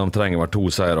 Så de trenger vel 2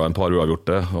 seier og en par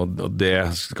uavgjorte, og det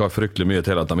skal fryktelig mye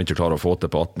til at de ikke klarer å få til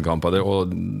på 18 kamper.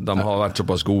 Og de har vært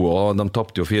såpass gode, og de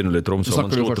tappte jo 4-0 i Tromsø.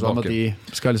 Snakker du fortsatt om at de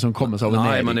skal liksom komme seg over ned?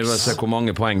 Nei, men jeg vil se hvor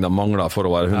mange poeng de mangler for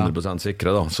å være 100%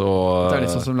 sikre, da. Så, det er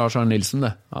litt sånn som Lars Arne Nilsen,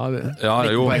 det.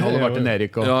 Poeng holder bare til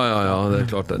Erik. Ja, det er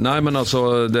klart det. Nei, men altså,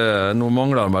 nå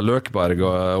mangler de vel Løkberg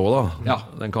også, da,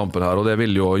 den kampen her, og det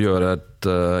vil jo gjøre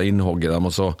et innhogg i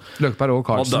dem. Og så Løkberg og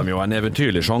Karlsen hadde de jo en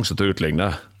eventyrlig sjanse til å utligne.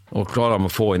 Og klarer de å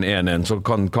få inn 1-1, så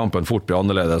kan kampen fort bli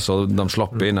annerledes. Og de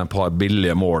slapper inn et par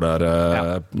billige mål der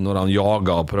når de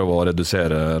jager og prøver å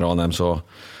redusere Ranheim. Så.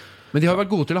 Men de har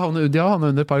vært gode til å havne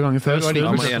under et par ganger før.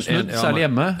 Særlig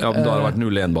hjemme. Ja, men da har det vært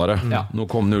 0-1 bare. Nå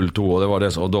kom 0-2, og det var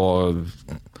det. Og da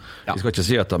jeg skal ikke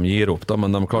si at de gir opp, da,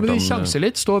 men de klarte. Men de sjanser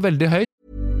litt, står veldig høyt.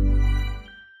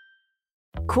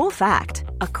 Cool fact,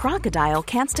 a crocodile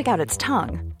can't stick out its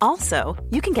tongue. Also,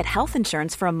 you can get health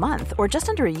insurance for a month or just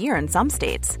under a year in some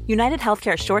states. United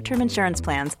Healthcare short-term insurance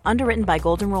plans, underwritten by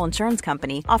Golden Rule Insurance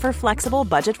Company, offer flexible,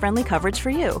 budget-friendly coverage for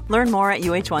you. Learn more at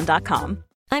uh1.com.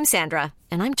 I'm Sandra,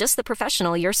 and I'm just the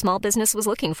professional your small business was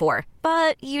looking for.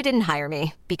 But you didn't hire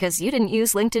me because you didn't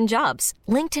use LinkedIn Jobs.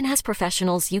 LinkedIn has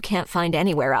professionals you can't find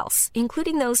anywhere else,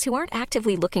 including those who aren't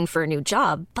actively looking for a new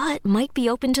job, but might be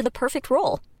open to the perfect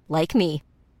role, like me.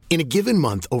 In a given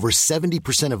month, over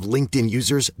 70% of LinkedIn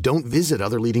users don't visit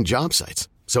other leading job sites.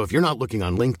 So if you're not looking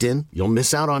on LinkedIn, you'll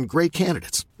miss out on great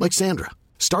candidates like Sandra.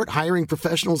 Start hiring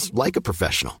professionals like a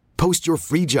professional. Post your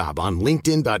free job on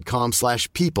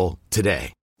linkedin.com/people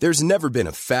today. There's never been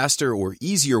a faster or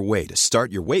easier way to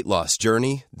start your weight loss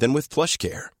journey than with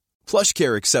PlushCare.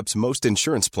 PlushCare accepts most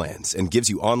insurance plans and gives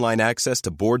you online access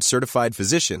to board-certified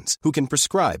physicians who can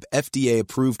prescribe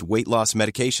FDA-approved weight loss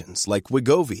medications like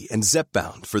Wegovy and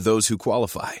Zepbound for those who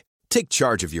qualify. Take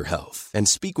charge of your health and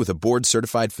speak with a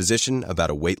board-certified physician about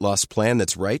a weight loss plan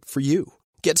that's right for you.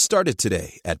 Get started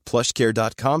today at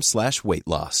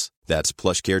plushcare.com/weight-loss. That's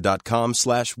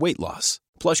plushcare.com/weight-loss.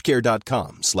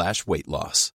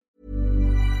 plushcare.com/weight-loss.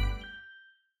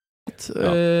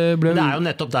 Det jo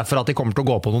nettopp derfor at de kommer til å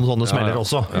gå på noen sånne smeller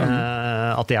også.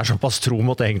 At de såpass tro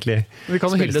mot egentlig. Vi kan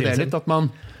hylle det litt, at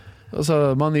man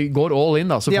går all in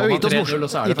da. Så de har jo gitt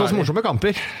oss morsomme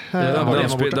kamper.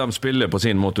 De spiller på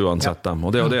sin måte uansett dem.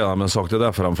 Og det det de har sagt, det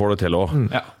derfor de får det til også.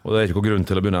 Og det ikke noen grunn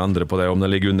til å begynne å endre på det. Om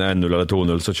det ligger under 1-0 eller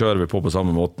 2-0, så kjører vi på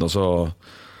samme måten. Og så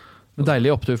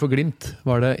deilig opptur for Glimt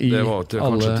var det i det var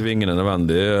kanskje tvingende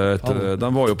nødvendig. De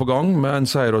var jo på gang med en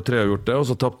seier og 3 har gjort det, og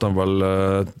så tappte de vel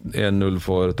 1-0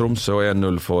 for Tromsø og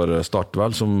 1-0 for Start,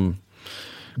 vel, som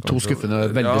veldig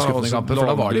skuffende kamper, for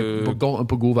da var de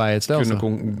på god vei et sted.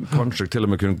 Kanskje til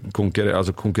og med kunne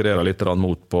konkurrere litt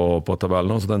mot på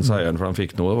tabellen, så den seieren for de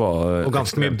fikk nå, det var og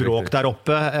ganske mye bråk der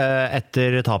oppe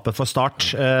etter tapet for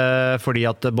Start, fordi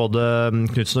at både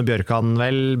Knudsen og Bjørkan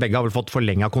begge har vel fått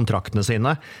forlenget kontraktene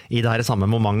sine i det her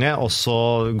samme momentet, og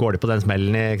så går de på den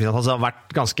smellen det har vært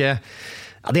ganske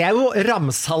det jo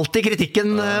ramsalt i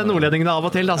kritikken nordlendingene av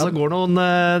og til, altså går noen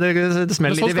det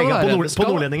smeller litt i veggen på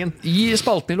nordlendingen. I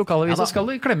spalten i lokalavisen skal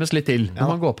det klemmes litt til når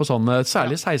man går på sånne,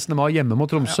 særlig 16. mai hjemme mot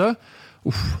Tromsø.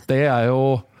 Det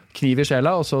jo kniv i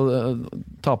sjela, og så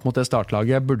tape mot det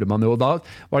startlaget burde man jo, da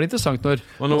var det interessant når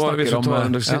man snakker om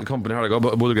kampen i helga,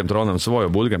 Bodø-Glimt-Ranheim, så var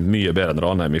jo Bodø-Glimt mye bedre enn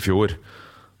Ranheim i fjor.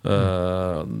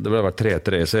 Det ble vært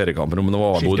 3-3 i seriekampen, men det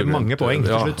var Bodø-Glimt mange poeng til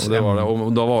slutt.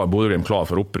 Og da var Bodø-Glimt klar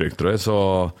for opprykk, tror jeg,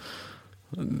 så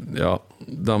det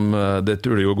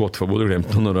tror jeg jo godt for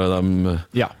Bodø-Glimt når de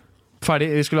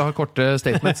ferdig, vi skulle ha korte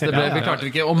statements. Vi klarte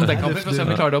ikke om den kampen, for å se om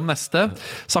vi klarer det om neste.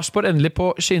 Sarpsborg endelig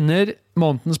på skinner,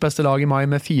 månedens beste lag i mai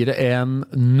med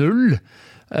 4-1-0.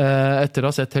 Etter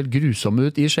å ha sett helt grusomme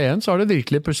ut i Skien, så har det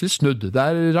virkelig plutselig snudd.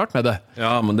 Det rart med det.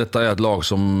 Ja, men dette et lag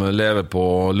som lever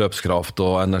på løpskraft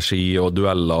og energi og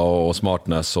dueller og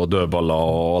smartness og dødballer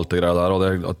og alt det greia der, og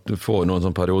at du får noen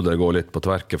sånne perioder gå litt på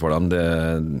tverke for dem, de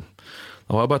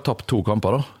har bare tapt 2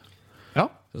 kamper da.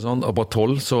 Sånn, og på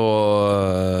 12 så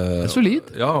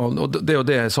solid. Ja, og det jo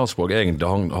det Sarpsborg egentlig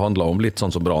handler om, litt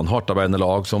sånn som Brann, hardtarbeidende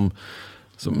lag som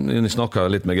jeg snakket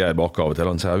litt med Geir Bakke av og til,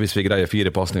 han sier hvis vi greier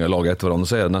 4 passninger i laget etter hverandre,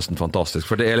 så det nesten fantastisk,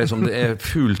 for det liksom, det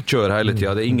fullt kjør hele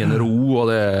tiden, det ingen ro,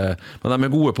 men de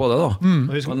gode på det da.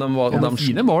 De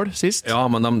fine mål sist. Ja,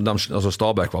 men altså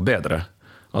Stabæk var bedre.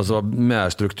 Altså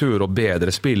mer struktur og bedre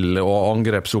spill og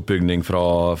angrepsoppbygging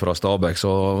fra Stabæk,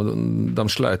 så de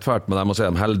sleit fælt med dem å se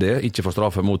dem heldige, ikke få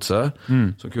straffe mot seg,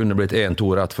 så kunne det blitt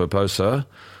 1-2 rett før pause,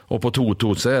 og på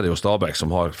 2-2 så det jo Stabæk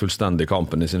som har fullstendig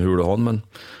kampen i sin hule hånd, men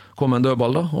kom en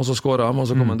dødball da, og så skårer de, og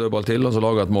så kom en dødball til, og så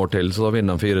lager et mål til, så da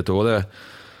vinner de 4-2, og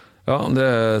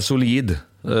det solid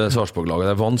Sarpsborg-laget.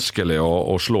 Det vanskelig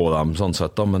å slå dem sånn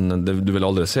sett, da, men du vil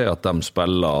aldri se at de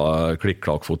spiller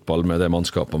klikk-klakk-fotball med det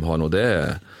mannskapet de har nå. Det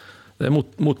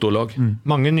motorlag.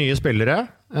 Mange nye spillere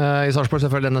i Sarpsborg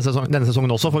selvfølgelig denne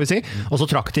sesongen også, får vi si. Og så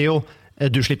trakk de jo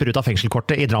du slipper ut av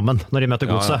fengselkortet i Drammen når de møter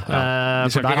Godset.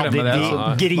 For der hadde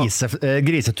de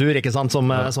grisetur, ikke sant, som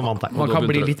vant der. Man kan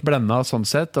bli litt blendet sånn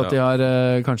sett, at de har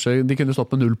kanskje, de kunne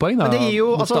stått med 0 poeng da. Men det gir jo,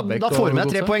 altså, da får du med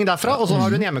 3 poeng derfra, og så har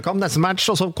du en hjemmekamp neste match,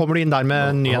 og så kommer du inn der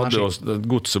med ny energi. Hadde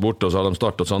Godset borte, og så hadde de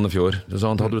startet Sandefjord.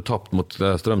 Hadde du tapt mot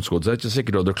Strømsgodset, så det ikke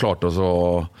sikkert du hadde klart å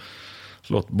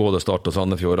slått både Start og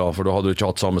Sandefjord, for da hadde du ikke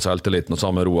hatt samme selvtilliten og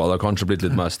samme roa. Det har kanskje blitt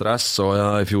litt mer stress, og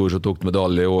i fjor så tok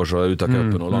medalje, i år så ut av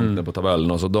cupen og langt ned på tabellen.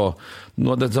 Altså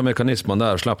disse mekanismene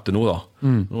der slipper det nå da.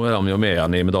 Nå de jo med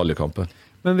igjen i medaljekampen.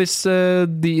 Men hvis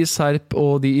de i Serp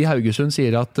og de i Haugesund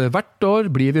sier at hvert år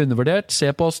blir vi undervurdert, se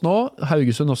på oss nå,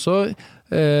 Haugesund også,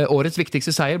 årets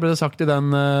viktigste seier ble det sagt i den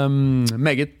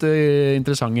meget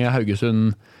interessante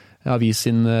Haugesund Avis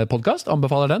sin podcast,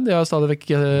 anbefaler den. De har stadigvæk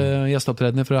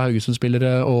gjesteopptredende fra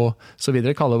Haugesund-spillere og så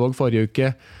videre. Kallevåg forrige uke,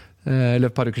 eller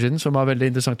et par uker siden, som var veldig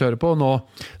interessant å høre på. Og nå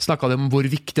snakket de om hvor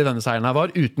viktig denne seieren her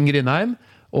var, uten Grindheim,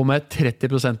 og med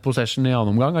 30% possession i annen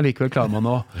omgang. Allikevel klarer man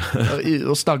å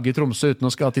stagge Tromsø uten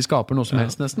at de skaper noe som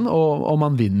helst nesten, og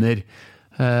man vinner.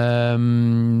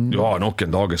 Du har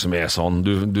noen dager som sånn,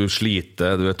 du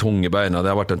sliter, du tung i beina,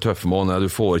 det har vært en tøff måned, du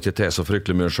får ikke til så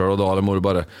fryktelig mye selv, og da må du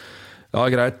bare ja,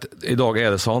 greit, i dag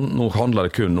det sånn, nå handler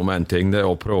det kun om en ting, det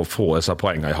å prøve å få disse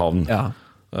poengene i havn.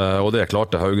 Og det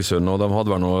klarte Haugesund, og de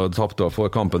hadde vel noe tapt for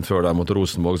kampen før der mot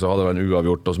Rosenborg, så hadde de en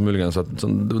uavgjort, og så muligens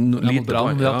lite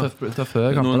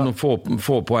noen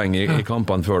få poeng i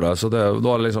kampene før der, så da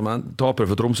det liksom en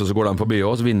taper for Tromsø, så går de forbi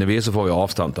oss, vinner vi, så får vi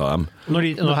avstemt av dem.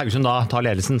 Når Haugesund da tar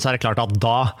ledelsen, så det klart at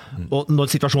da, og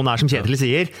når situasjonen som Kjetil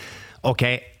sier, ok,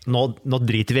 nå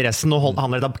driter vi I resten, nå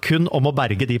handler det kun om å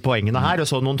berge de poengene her, og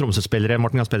så noen Tromsø-spillere,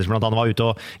 Morten Gans Pedersen blant annet, var ute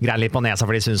og grein litt på nesa,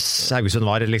 for de synes Haugesund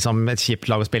var liksom et kjipt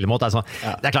lag å spille mot. Altså,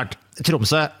 det klart,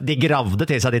 Tromsø, de gravde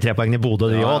til seg de 3 poengene I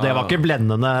Bodø, de også, det var ikke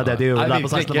blendende det de gjorde der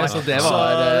på 16. mai. Så det var...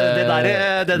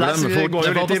 det der går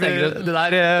jo litt det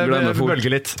der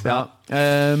bølger litt. Ja.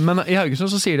 Men I Haugesund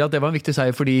så sier de at det var en viktig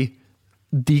seier, fordi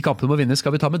de kampene må vinne,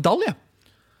 skal vi ta medalje?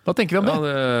 Hva tenker vi om det?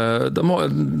 Ja,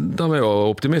 de jo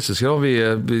optimistiske.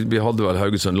 Vi hadde vel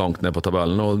Haugesund langt ned på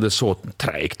tabellen, og det så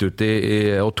tregt ut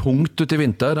og tungt ut I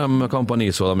vinter, de kampene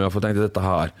I så de. Jeg får tenkt dette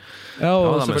her. Ja,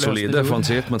 de solide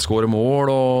defensivt, men skårer mål,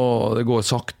 og det går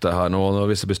sakte her nå.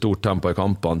 Hvis det blir stort tempo I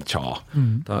kampene,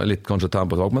 det litt kanskje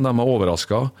tempo svagt, men de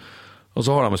overrasket. Og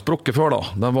så har de sprukket før da.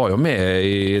 De var jo med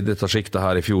I dette skiktet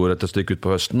her I fjor et stykke ut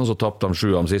på høsten, og så tappte de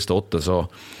 7 av de siste 8, så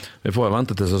vi får jo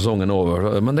vente til sesongen over.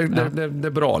 Men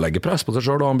det bra å legge press på seg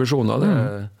selv og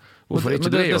ambisjoner. Hvorfor ikke?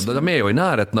 De jo I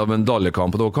nærheten av en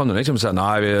medaljekamp, og da kan du liksom si,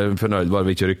 nei, vi fornøyd, bare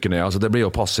vi ikke rykker ned. Altså, det blir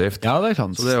jo passivt. Ja, det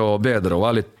sant. Så det jo bedre å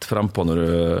være litt frempå når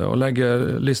du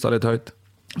legger lista litt høyt.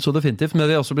 Så definitivt, men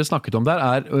det også blir snakket om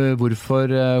der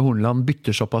hvorfor Horneland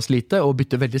bytter såpass lite og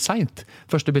bytter veldig sent.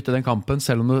 Første bytte den kampen,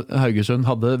 selv om Haugesund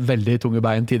hadde veldig tunge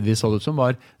bein tidvis så det ut som,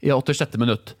 var I 86.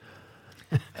 minutt.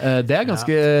 Det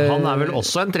ganske... Han vel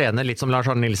også en trener, litt som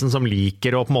Lars Arne Nilsen, som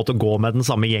liker å på en måte gå med den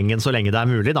samme gjengen så lenge det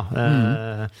mulig da.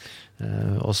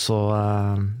 Og så...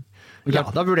 Ja,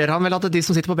 da vurderer han vel at de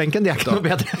som sitter på benken, de ikke noe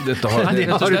bedre. Og han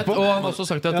har også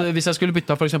sagt at hvis jeg skulle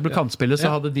bytte for eksempel kantspillet,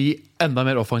 så hadde de enda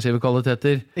mer offensive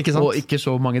kvaliteter, og ikke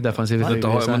så mange defensive.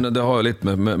 Men det har jo litt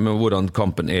med hvordan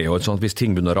kampen og sånn, hvis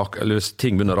ting begynner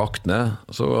å rakne,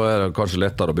 så det kanskje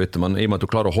lettere å bytte, men I og med at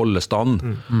du klarer å holde stand,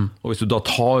 og hvis du da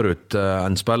tar ut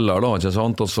en spiller, da, ikke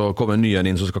sant, og så kommer en ny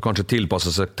inn som skal kanskje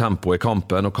tilpasse seg tempo I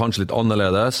kampen, og kanskje litt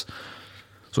annerledes,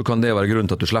 så kan det være grunn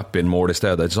til at du slipper inn mål I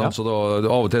stedet, ikke sant? Så da,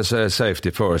 av og til så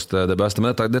safety first det beste,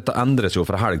 men dette endres jo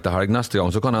fra helg til helg. Neste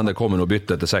gang så kan det komme noe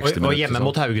bytte til 60 minutter. Og hjemme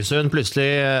mot Haugesund, plutselig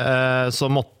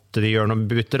så måtte de gjøre noen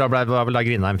bytter, da ble vel da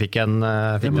Grindheim fikk en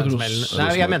smell. Nei,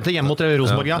 jeg mente hjemme mot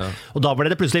Rosenborg, og da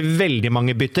ble det plutselig veldig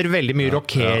mange bytter, veldig mye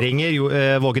rokeringer.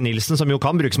 Våge Nilsen, som jo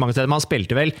kan brukes mange steder, men han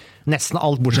spilte vel nesten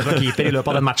alt bortsett fra keeper I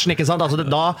løpet av den matchen, ikke sant? Altså,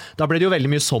 da ble det jo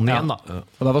veldig mye sånn igjen da.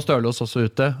 Og da var Størlås også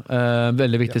ute,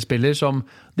 veldig viktig spiller, som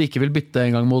de ikke vil bytte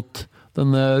en gang mot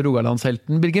den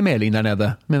Rogalandshelten Birger Meling der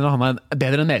nede. Mener han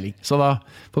bedre enn Meling, så da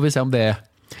får vi se om det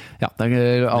det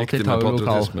alltid tar jo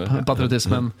lokal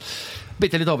patriotismen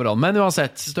bitte litt overall, men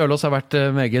uansett Størlås har vært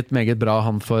meget bra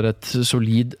han for et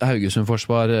solid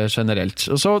Haugesund-forsvar generelt.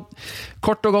 Og så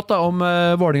kort og godt da om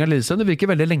Vålerenga-Lillestrøm, det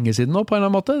virker veldig lenge siden nå på en eller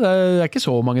annen måte, det ikke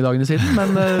så mange dagene siden,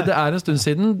 men det en stund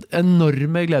siden,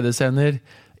 enorme gledesscener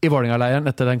I Vålerenga-leiren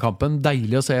etter den kampen.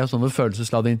 Deilig å se sånne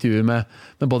følelsesladde intervjuer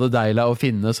med både Deila og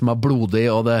Finne som blodig,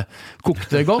 og det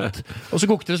kokte godt. Og så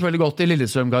kokte det så veldig godt I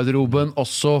Lillestrøm-garderoben,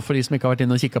 også for de som ikke har vært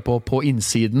inne og kikket på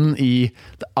innsiden I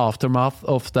the aftermath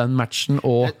of den matchen.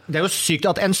 Og det jo sykt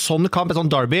at en sånn kamp, en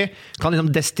sånn derby, kan liksom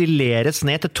destilleres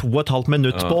ned til 2,5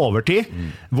 minutter på overtid,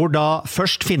 hvor da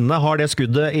først Finne har det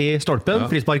skuddet I stolpen,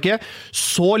 frisparket,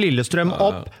 så Lillestrøm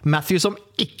opp, Matthew som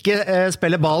ikke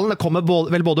spiller ballen, det kommer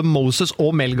vel både Moses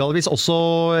og Melgalvis også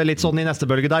litt sånn I neste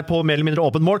bølge der på mer eller mindre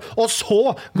åpent mål, og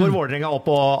så går Vålerenga opp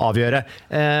og avgjøre.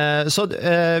 Så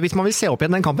hvis man vil se opp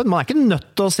igjen den kampen, man ikke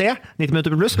nødt til å se 90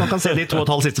 minutter pluss, man kan se de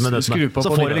 2,5 siste minuttene,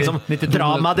 så får det liksom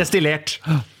drama destillert.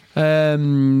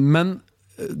 Men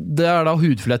det da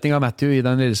hudfletting av Matthew I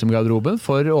den Lillestrøm-garderoben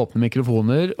for åpne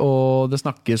mikrofoner, og det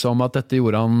snakkes om at dette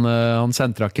gjorde han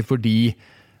sentra ikke fordi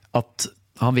at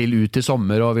han vil ut I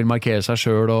sommer og vil markere seg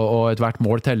selv og et hvert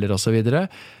mål teller og så videre.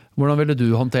 Hvordan ville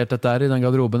du håndtert dette I den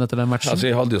garderoben etter den matchen? Altså,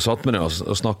 jeg hadde jo satt med det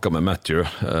og snakket med Matthew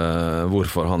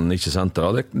hvorfor han ikke sentra.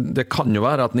 Det kan jo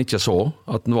være at han ikke så,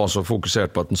 at han var så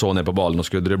fokusert på at han så ned på ballen og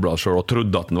skulle dribble selv og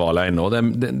trodde at han var alene, og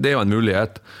det jo en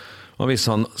mulighet. Og hvis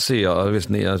han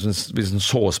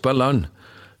så spilleren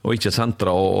og ikke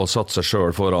sentra og satt seg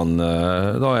selv foran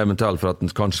da eventuelt for at den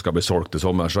kanskje skal bli solgt I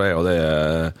sommer, så jo det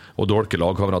å dolke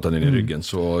lagkameratene inn I ryggen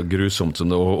så grusomt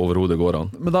som det overhodet går an.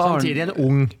 Men da samtidig en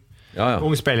ung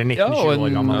spiller 19-20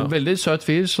 år gammel. En veldig søt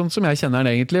fyr, sånn som jeg kjenner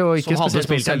han egentlig, og ikke som hadde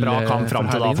spilt en bra kamp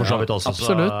frem til da for så vidt også.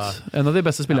 Absolutt, en av de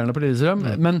beste spillerne på Lillestrøm,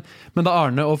 men da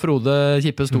Arne og Frode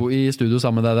Kippe sto I studio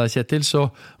sammen med deg, Kjetil, så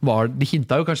de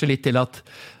hintet jo kanskje litt til at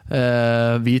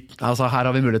her har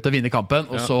vi mulighet til å vinne kampen,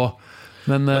 og så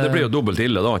Men det blir jo dobbelt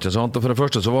ille da, ikke sant? For det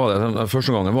første så var det,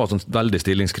 første gangen var det sånn veldig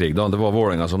stillingskrig da. Det var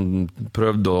Vålerenga som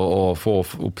prøvde å få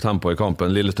opp tempo I kampen,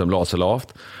 Lillestrøm la seg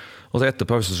lavt. Og så etter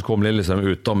pause så kom Lillestrøm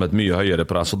ut da, med et mye høyere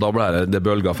press, og da ble det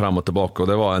bølger frem og tilbake, og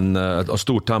det var et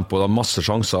stort tempo, det var masse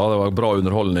sjanser, det var bra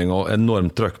underholdning og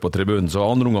enormt trøkk på tribunen, så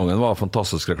andre omgangen var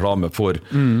fantastisk reklame for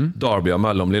derbyen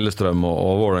mellom Lillestrøm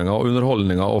og Vålerenga, og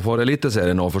underholdninga og for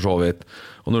eliteserien og for så vidt.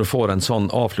 Og når du får en sånn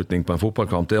avslutning på en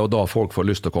fotballkamp, det er jo da folk får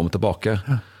lyst til å komme tilbake.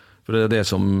 For det er det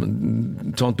som,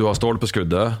 sånn at du har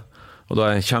stolpeskuddet, og da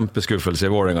er en kjempeskuffelse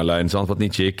i Vålerenga-leiren, for at den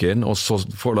ikke gikk inn, og så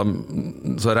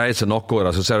reiser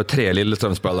nakkåret, så ser du 3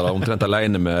 Lillestrøm-spillere omtrent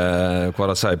alene med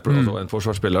Kvarasei, en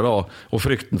forsvarsspiller, da, og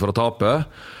frykten for å tape,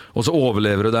 og så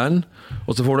overlever du den,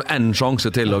 og så får du en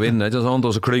sjanse til å vinne, ikke sant?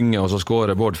 Og så klynge, og så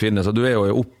skårer Bård Finne, så du er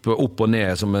jo opp og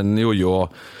ned som en jojo.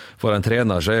 For en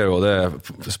trener så er jo det,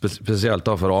 spesielt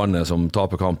da for Arne som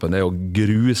taper kampen, det er jo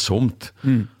grusomt.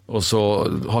 Og så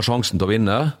har sjansen til å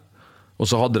vinne, og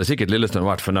så hadde det sikkert Lillestrøm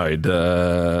vært fornøyd,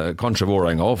 kanskje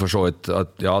Vålerenga også, for så vidt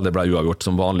at ja, det ble uavgjort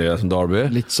som vanlig som derby.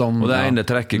 Litt sånn, og det ene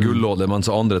trekker gullådet, mens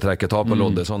andre trekker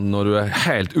taperlådet. Sånn, når du er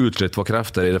helt utslitt for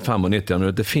krefter i det 95 minutter,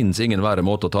 det finnes ingen verre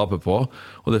måte å tape på,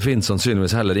 og det finnes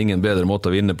sannsynligvis heller ingen bedre måte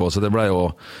å vinne på, så det ble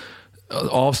jo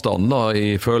avstanden da,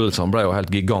 i følelsene ble jo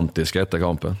helt gigantisk etter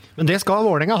kampen. Men det skal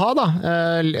Vålerenga ha da,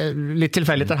 litt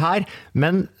tilfeldigheter her,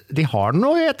 men de har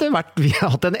nå etter hvert vi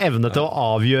har hatt en evne til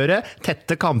å avgjøre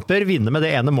tette kamper, vinne med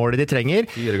det ene målet de trenger.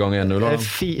 4 ganger 1-0 da.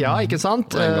 Ja, ikke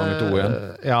sant? 1 ganger 2 igjen.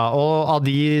 Ja, og av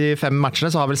de 5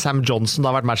 matchene så har vel Sam Johnson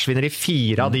da vært matchvinner i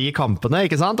 4 av de kampene,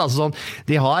 ikke sant? Altså sånn,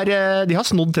 de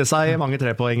har snodd til seg mange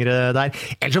 3-poengere der.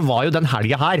 Ellers så var jo den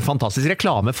helgen her fantastisk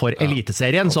reklame for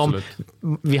Eliteserien, som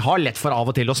vi har lett for av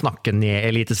og til å snakke ned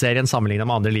Eliteserien sammenlignet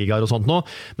med andre ligaer og sånt nå,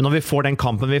 men når vi får den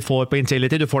kampen vi får på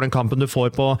Intility, du får den kampen du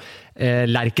får på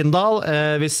Lerkendal,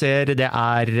 vi ser det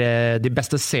er de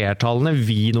beste seertallene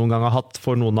vi noen gang har hatt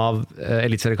for noen av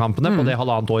eliteseriekampene på det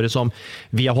halvannet året som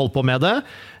vi har holdt på med det.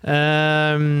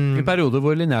 I perioder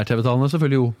hvor lineær-TV-tallene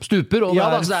selvfølgelig jo stuper, og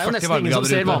ja, det er jo nesten ingen som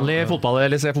ser vanlig fotball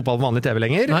eller ser fotball på vanlig TV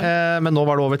lenger, men nå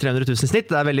var det over 300 000 snitt,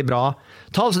 det er veldig bra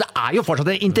tall, så det er jo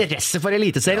fortsatt en interesse for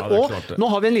Eliteserien, og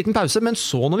nå har vi en liten pause, men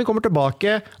så når vi kommer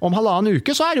tilbake om halvannen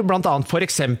uke, så er det jo blant annet for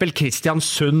eksempel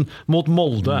Kristiansund mot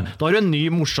Molde. Da har du en ny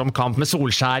morsom kamp med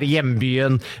Solskjær i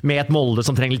hjembyen, med et Molde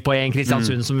som trenger litt poeng,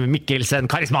 Kristiansund som Mikkelsen,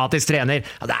 karismatisk trener.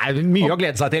 Ja, det er mye å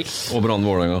glede seg til. Og Brann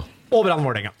Vålerenga.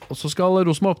 Og så skal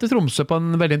Rosenborg opp til Tromsø på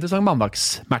en veldig interessant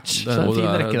mandagsmatch. Så en fin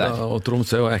rekke der. Og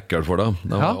Tromsø er jo ekkel for dem.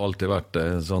 Det har alltid vært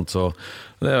sånt, så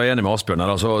det er jeg enig med Asbjørn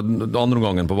her. Altså, andre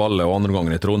gangen på Valle og andre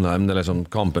gangen i Trondheim, det er liksom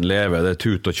kampen lever, det er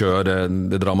tut og kjør,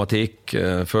 det er dramatikk,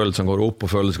 følelsene går opp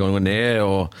og følelsene går ned,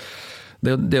 og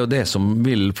det er jo det som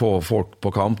vil få folk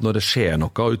på kamp når det skjer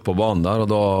noe ut på banen der,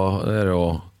 og da er det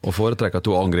å foretrekke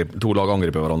to lag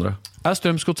angriper hverandre. Er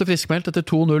Strømsgodset friskmeldt etter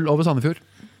 2-0 over Sandefjord?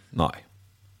 Nei.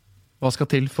 Hva skal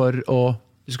til for å...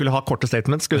 Du skulle ha korte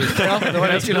statements, skulle du? Ja, det var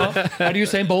det jeg skulle ha. Er det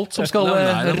Usain Bolt som skal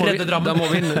redde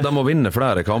Drammen? De må vinne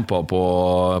flere kamper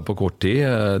på kort tid.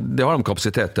 Det har de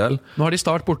kapasitet til. Nå har de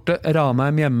Start borte,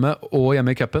 Ranheim hjemme og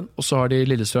hjemme i cupen, og så har de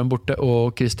Lillestrøm borte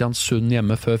og Kristiansund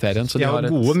hjemme før ferien. Så de har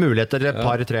gode muligheter, et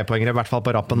par 3-poengere, i hvert fall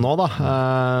på rappen nå da.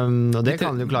 Og det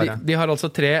kan de jo klare. De har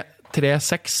altså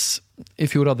 3-6. I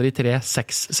fjor hadde de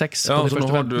 3-6-6 på de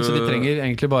første 15, så de trenger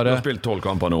egentlig bare... De har spilt 12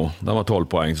 kamper nå, de har 12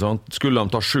 poeng. Så skulle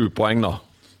de ta 7 poeng da,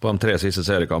 på de 3 siste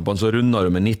seriekampene, så runder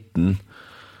du med 19.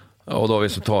 Og da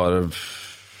hvis du tar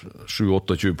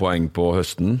 7-28 poeng på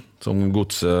høsten, som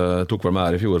Godset tok vel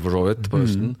mer i fjor for så vidt på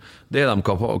høsten, det er de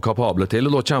kapable til,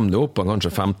 og da kommer de opp på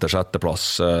kanskje 5.-6.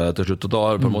 plass til slutt, og da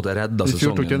har de på en måte reddet sesongen. I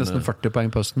fjor tok de nesten 40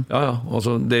 poeng på høsten. Ja,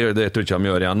 altså, det tror ikke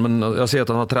de gjør igjen, men jeg sier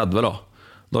at han har 30 da.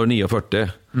 Da er det 49.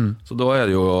 Så da er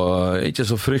det jo ikke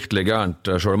så fryktelig gærent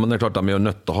selv, men det er klart de er jo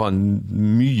nødt til å ha en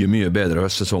mye bedre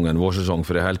høstsesong enn vårsesong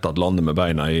for i hele tatt lande med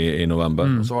beina i november.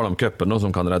 Så har de cupen nå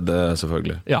som kan redde,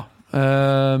 selvfølgelig. Ja,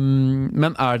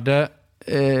 men er det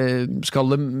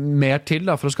skal det mer til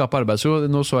da, for å skape arbeidsro?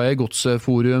 Nå så jeg i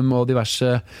Godsforum og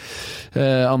diverse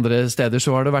andre steder,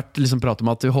 så har det vært liksom prat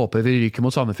om at vi håper vi ryker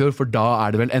mot Sandefjord, for da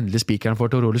er det vel endelig spikeren for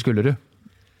Tor Ole Skullerud.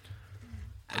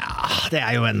 Ja, det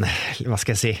er jo en, hva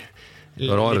skal jeg si,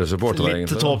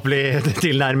 litt tåpelig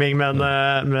tilnærming, men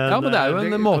ja, men det er jo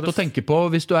en måte å tenke på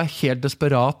hvis du er helt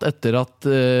desperat etter et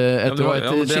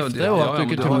skifte, og at du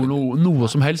ikke tror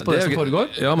noe som helst på det som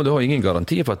foregår. Ja, men du har ingen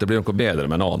garanti for at det blir noe bedre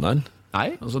med en annen. Nei.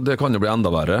 Altså, det kan jo bli enda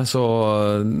verre, så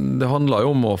det handler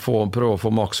jo om å prøve å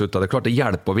få maks ut av det. Klart det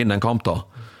hjelper å vinne en kamp da.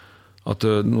 At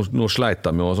nå sleit de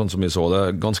jo, sånn som vi så det,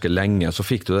 ganske lenge. Så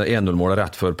fikk du det 1-0-målet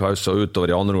rett før pause, og utover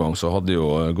i andre gang så hadde jo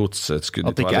Godset et skudd i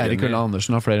At ikke Eirik Ulle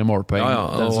Andersen har flere målpoeng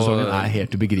denne sesongen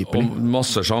helt ubegripelig. Og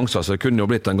masse sjanser, så det kunne jo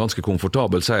blitt en ganske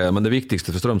komfortabel seier, men det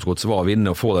viktigste for Strømsgodset var å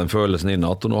vinne og få den følelsen inn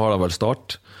at, og nå har de vel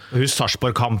start. Husk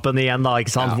Sarpsborg-kampen igjen da,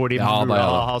 ikke sant? Hvor de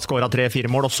har skåret 3-4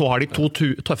 mål, og så har de 2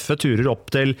 tøffe turer opp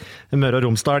til Møre og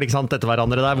Romsdal, ikke sant, etter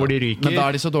hverandre der, hvor de ryker. Men da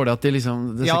er de så dårlige at de liksom,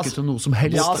 det ser ikke ut som noe som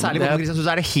helst. Ja, særlig mot Kristiansund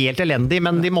så er det helt elendig,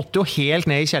 men de måtte jo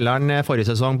helt ned i kjelleren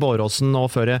forrige sesong på Åråsen,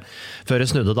 og før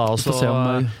det snudde da, og så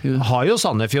har jo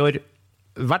Sandefjord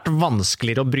vært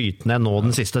vanskeligere å bryte ned nå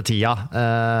den siste tida,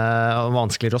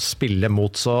 vanskeligere å spille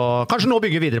mot, så kanskje nå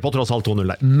bygger videre på tross alt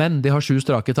 2-0 der. Men de har 7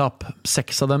 strake tap,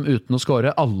 6 av dem uten å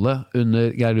skåre, alle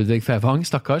under Geir Ludvig Fevang.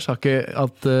 Stakkars har ikke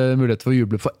hatt mulighet for å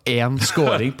juble for 1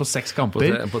 skåring på 6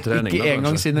 kamper. på trening, ikke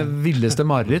engang sine villeste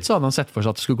mareritt, så hadde han sett for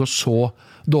seg at det skulle gå så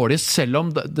dårlig, selv om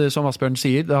det som Asbjørn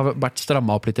sier, det har vært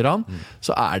strammet opp litt i ran,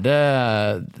 så det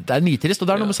er nitrist,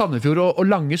 og det er noe med Sandefjord og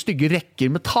lange, stygge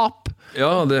rekker med tap.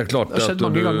 Ja, det er klart. Det har skjedd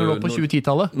mange ganger nå på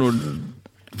 2010-tallet.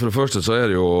 For det første så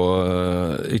det jo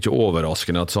ikke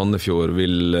overraskende at Sandefjord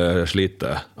vil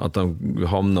slite, at de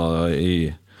havner i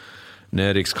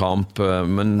nedrykkskamp,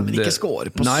 men ikke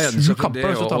skåre på 7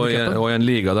 kamper og i en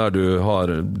liga der du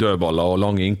har dødballer og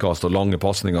lange innkast og lange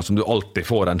passninger som du alltid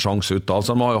får en sjanse ut av,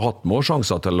 så de har jo hatt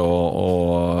målsjanser til å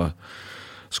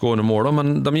skåre mål,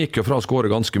 men de gikk jo fra å skåre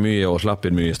ganske mye og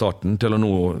slippe inn mye i starten til å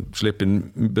nå slippe inn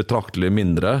betraktelig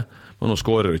mindre, men nå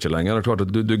skårer du ikke lenger. Det klart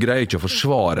at du greier ikke å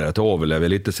forsvare til å overleve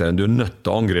Eliteserien, du nødt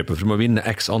til å angripe for du må vinne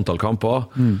x antall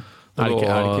kamper. Er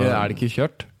det ikke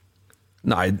kjørt?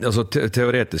 Nei, altså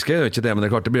teoretisk det ikke det, men det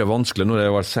er klart det blir vanskelig når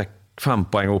det var 5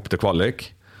 poeng opp til kvalik.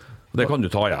 Det kan du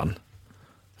ta igjen.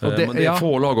 Men det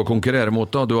få lag å konkurrere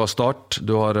mot da. Du har Start,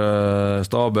 du har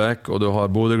Stabæk og du har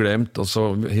Bodø/Glimt, og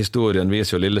så historien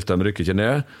viser jo Lillestrøm rykker ikke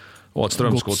ned, og at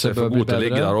Strømsgodset for god til å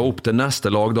ligge der, og opp til neste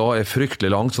lag da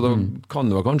fryktelig langt, så da kan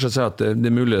du kanskje si at det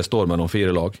er mulig det står mellom 4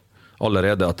 lag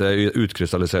allerede, at det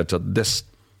utkrystallisert at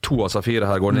 2 av 4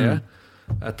 her går ned,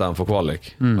 etter de får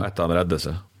kvalik, og etter de redder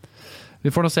seg. Vi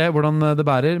får nå se hvordan det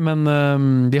bærer,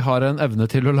 men de har en evne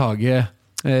til å lage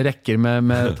rekker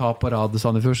med tap på rad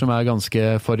Sandefjord som ganske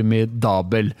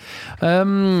formidabel.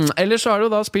 Ellers så det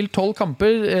jo da spilt 12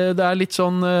 kamper. Det litt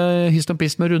sånn hist og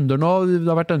pist med runder nå. Det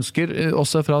har vært ønsker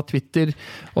også fra Twitter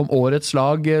om årets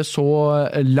lag så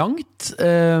langt.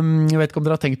 Jeg vet ikke om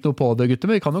dere har tenkt noe på det, gutter,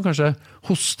 men vi kan jo kanskje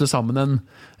hoste sammen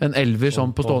en elver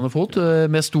sånn på stående fot,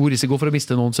 med stor risiko for å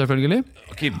miste noen selvfølgelig.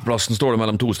 Keeperplassen står det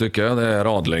mellom 2 stykker. Det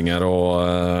Radlinger og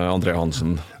André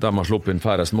Hansen. De har sluppet inn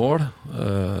færrest mål.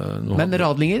 Men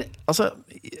Radlinger, altså,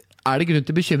 det grunn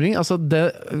til bekymring? Altså,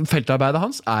 det feltarbeidet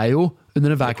hans jo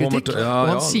under enhver kritikk, og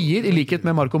han sier, i likhet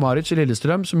med Marko Maric i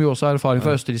Lillestrøm, som jo også har erfaring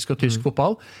fra østerriksk og tysk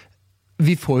fotball,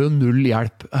 vi får jo 0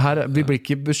 hjelp. Her vi blir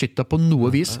ikke beskyttet på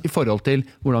noe vis i forhold til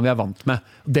hvordan vi vant med.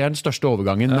 Det den største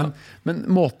overgangen, men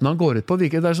måten han går ut på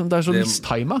virker, det så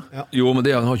mistimet. Jo, men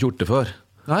han har ikke gjort det før.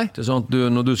 Nei. Det sånn at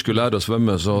når du skulle lære å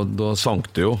svømme, så da sank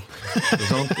det jo.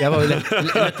 Jeg var jo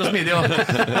lett og smidig,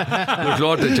 Du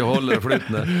klarte ikke å holde det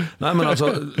flytende. Nei, men altså,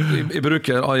 jeg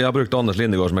har brukt Anders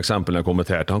Lindegård som eksempel når jeg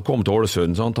kommenterte. Han kom til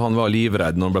Ålesund, sant? Han var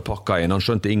livredd når han ble pakket inn, han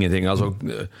skjønte ingenting, altså,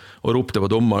 og ropte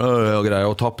på dommer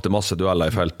og tappte masse dueller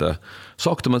i feltet.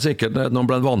 Sakte, men sikkert, når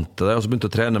han ble vant til det, og så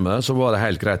begynte å trene med det, så var det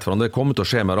helt greit for han. Det kommer til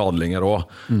å skje med Radlinger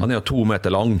også. Han jo 2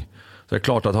 meter lang. Det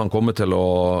klart at han kommer til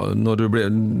å, når du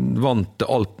blir vant til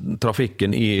all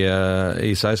trafikken i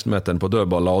 16-meteren på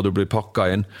dødballer, og du blir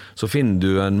pakket inn, så finner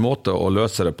du en måte å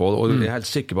løse det på, og jeg helt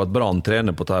sikker på at Brann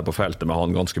trener på det her på feltet med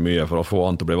han ganske mye, for å få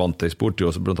han til å bli vant til sport,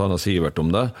 og blant annet Sivert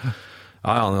om det.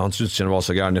 Han synes ikke han var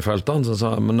så gæren i feltet,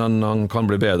 men han kan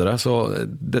bli bedre, så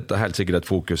dette helt sikkert et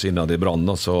fokus innad i Brann.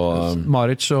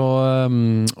 Maric og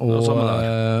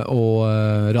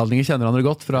Radlinger kjenner han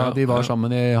godt fra de var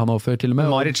sammen i Hannover til og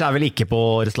med. Maric vel ikke på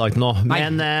årets nå,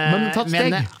 men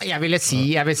jeg vil si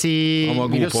han var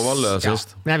god på Valle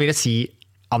sist. Men jeg ville si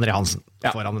André Hansen.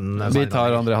 Vi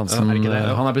tar André Hansen.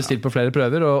 Han har blitt stilt på flere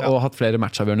prøver og hatt flere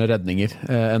matchavgjørende redninger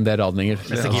enn det Radlinger.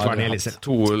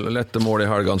 2 lette mål i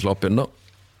helgen slapp inn da.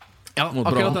 Ja,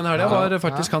 akkurat denne helgen var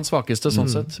faktisk hans svakeste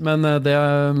sånn sett, men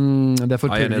det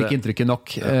forpurrer ikke inntrykket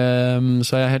nok,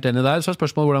 så jeg helt enig der. Så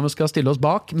spørsmålet hvordan vi skal stille oss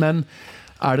bak, men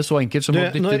det så enkelt som å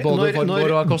dytte både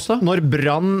Formgård og Acosta? Når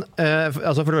Brann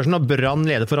altså for det første, når Brann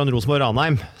leder foran Rosenborg og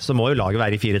Ranheim, så må jo laget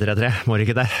være i 4-3-3, må det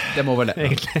ikke det? Det må vel det.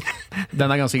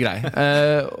 Den ganske grei.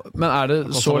 Men det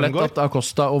så lett at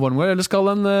Acosta og Formgård, eller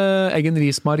skal en Eggen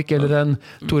Rismark eller en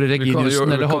Tore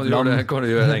Reginiussen eller Hovland? Kan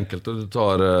du gjøre det enkelt, du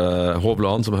tar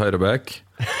Hovland som høyreback,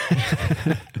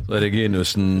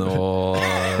 Reginiussen og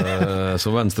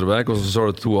som venstreback, og så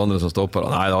har du 2 andre som stopper.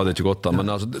 Nei, det hadde ikke gått da, men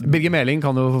altså... Birger Meling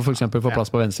kan jo for eksempel få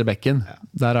plass på venstre bekken.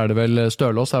 Der det vel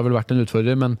Stølås har vel vært en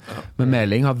utfordrer, men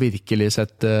Meling har virkelig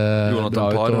sett bra ut.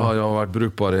 Jonathan Parr har jo vært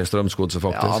brukbar i Strømsgodset,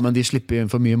 faktisk. Ja, men de slipper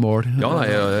inn for mye mål. Ja, nei,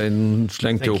 jeg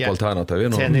slengte jo opp alternativer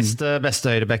nå. Tennis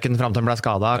beste høyrebekken fram til han ble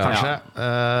skadet, kanskje.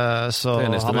 Så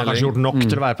Tennis han har kanskje gjort nok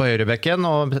til å være på høyrebekken,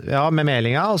 og ja, med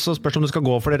Melinga, og så spørs om du skal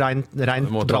gå for det rent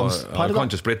brannspar. Du kan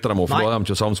ikke splitte dem opp, for da er de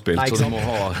ikke samspilt. Nei, ikke så du må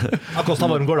ha... Acosta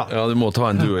Wormgård, da. Ja, du må ta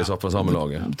en duo i samme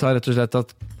laget. Det tar rett og slett at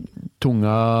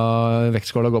tunga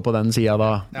vektskåla går på den siden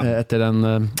da, etter den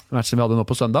matchen vi hadde nå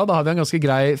på søndag. Da har vi en ganske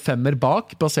grei 5er bak,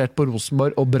 basert på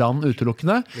Rosenborg og Brann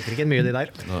utelukkende. Det er ikke mye de der.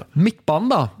 Midtbanen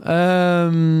da.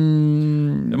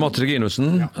 Mats Reginussen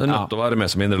er nødt til å være med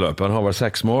som indreløper. Han har vel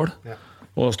 6 mål.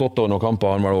 Og har stått over noen kamper,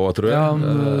 han var også, tror jeg. Ja,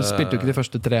 han spilte jo ikke de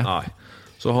første 3. Nei.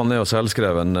 Så han er jo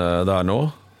selvskreven der nå.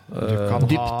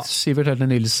 Dypt Sivert Helne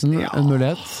Nilsen, en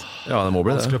mulighet. Ja, det må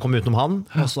bli det. Vanskelig å komme utenom han.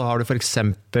 Og så har du for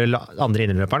eksempel andre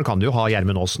innløperen, kan du jo ha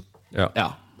Gjermund Aasen.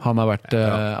 Ja. Han har vært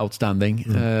outstanding.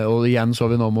 Og igjen så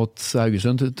vi nå mot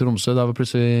Haugesund, Tromsø, da var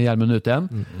plutselig Gjermund ute igjen.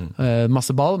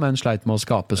 Masse ball, men sleit med å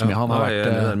skape så mye. Han har vært...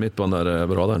 Den midtbanen der er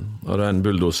bra, den. Det er en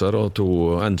bulldoser og 2,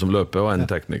 en som løper og en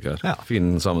tekniker.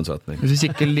 Fin sammensetning. Hvis vi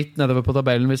kikker litt nedover på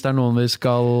tabellen, hvis det er noen vi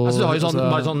skal... Altså, du har jo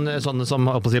sånn som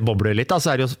bobler litt, da,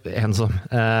 så er det jo en som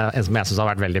jeg synes har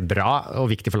vært veldig bra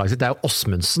og viktig for laget sitt, det er jo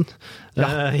Åsmundsen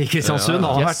i Kristiansund.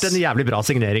 Han har vært en jævlig bra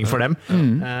signering for dem.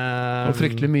 Og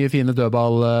fryktelig mye fine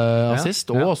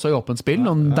dødballassist, og også i åpent spill.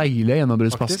 Noen deilige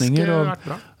gjennombruddspasninger.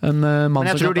 Men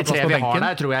jeg tror de 3 vi har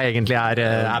der, tror jeg egentlig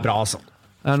er bra, altså.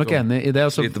 Jeg er nok enig i det.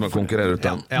 Sliter med å konkurrere ut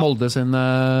den. Molde sin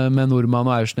med Nordmann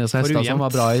og Aursnes og Hestad, som var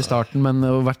bra i starten, men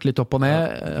har vært litt opp og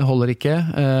ned. Holder ikke.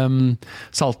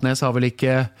 Saltnes har vel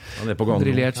ikke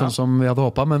drillert sånn som vi hadde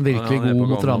håpet, men virkelig god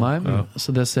mot Ranheim.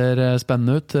 Så det ser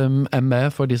spennende ut. MB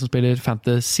for de som spiller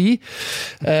Fantasy.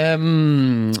 Nei,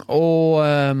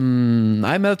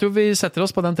 men jeg tror vi setter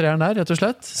oss på den 3'eren der, rett og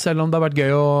slett. Selv om det har vært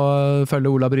gøy å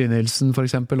følge Ola Brynildsen, for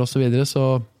eksempel, og så videre,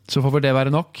 så får det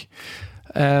være nok.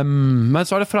 Men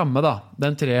så er det framme da.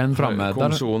 Den 3'en framme.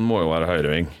 Komson må jo være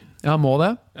høyreving. Ja, må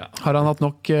det. Har han hatt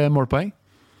nok målpoeng?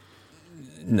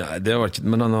 Nei, det var ikke,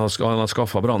 men han har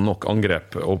skaffet Brann nok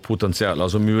angrep og potensiell,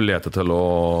 altså muligheter til å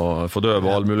få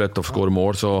dødball, muligheter til å skåre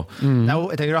mål, så... Det er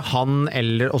jo, jeg tenker han,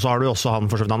 og så har du også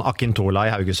han, for så vidt han Akintola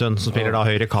i Haugesund, som spiller da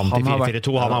høyre kant i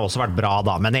 4-4-2, han har også vært bra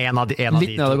da, men en av de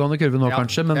litt nedadgående kurve nå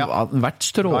kanskje, men vært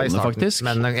strålende faktisk.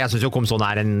 Men jeg synes jo Komson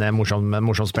er en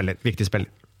morsom spiller, viktig spiller.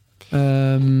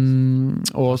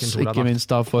 Og ikke minst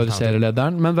da for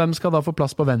serielederen. Men hvem skal da få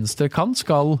plass på venstre kant?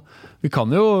 Vi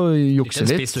kan jo jukse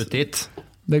litt.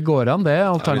 Det går an det.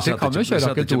 Alternativt kan vi jo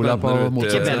kjøre Akintola på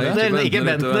motsiden. Ikke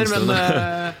Bentner, men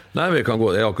Nei, vi kan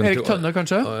gå Erik Tønne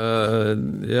kanskje?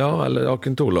 Ja, eller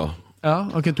Akintola.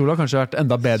 Ja, Akintola har kanskje vært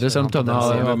enda bedre, selv om Tønne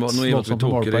har hatt voldsomt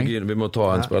på målpoeng. Vi må ta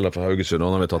en spiller fra Haugesund, og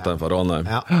nå har vi tatt en fra Ranheim.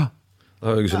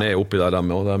 Haugesund er oppi der, de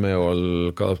er jo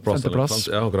femteplass.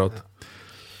 Ja, akkurat.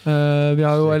 Vi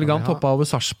har jo elegant hoppet over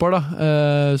Sarpsborg da,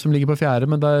 som ligger på 4.,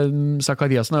 men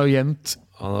Zakariassen har jo jevnt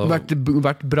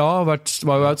vært bra, var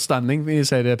jo outstanding i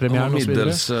seriepremieren og så videre.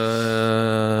 Middels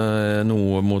nå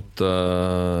mot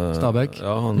Stabæk.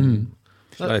 Ja, han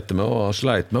sleit med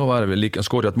å være han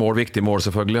skåret et viktig mål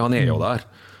selvfølgelig, han er jo der.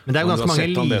 Men det er jo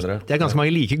ganske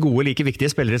mange like gode, like viktige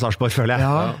spillere i Sarpsborg, føler jeg.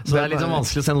 Så det er litt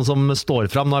vanskelig å se noe som står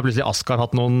frem. Nå har plutselig Askar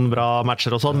hatt noen bra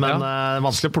matcher og sånn, men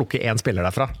vanskelig å plukke en spiller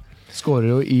derfra. Skårer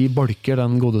jo i bolker,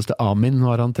 den godeste Amin. Nå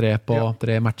har han 3 på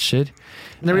 3 matcher.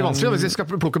 Men det blir vanskelig hvis vi skal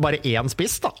plukke bare 1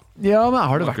 spiss, da. Ja, men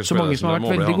har det vært så mange som har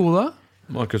vært veldig gode?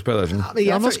 Markus Pedersen.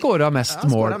 Ja, han har skåret mest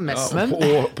mål.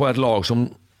 På et lag som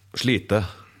sliter.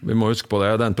 Vi må huske på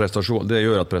det. Det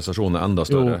gjør at prestasjonen er enda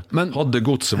større. Hadde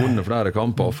Godset vunnet flere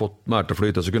kamper og fått mer til å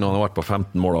flyte, så kunne han ha vært på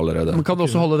 15 mål allerede. Men kan du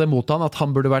også holde det mot han, at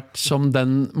han burde vært som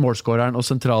den målskåreren og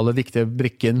sentrale, viktige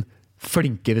brikken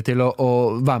flinkere til å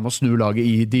være med å snu laget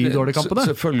i de dårlige kampene?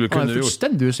 Selvfølgelig kunne du gjort.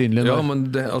 Fullstendig usynlig. Ja, men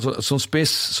som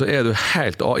spiss så er du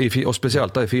helt, og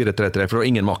spesielt da i 4-3-3, for du har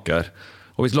ingen makker.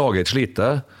 Og hvis laget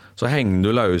sliter, så henger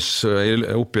du løs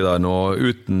oppi der nå,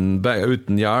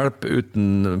 uten hjelp,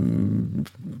 uten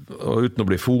å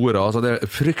bli fôret. Altså, det er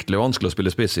fryktelig vanskelig å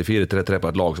spille spiss i 4-3-3 på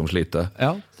et lag som sliter.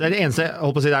 Ja. Så det eneste, jeg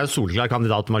holdt på å si, det er en solklar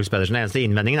kandidat til Markus Pedersen. Den eneste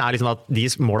innvendingen er liksom at de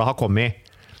målene har kommet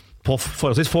på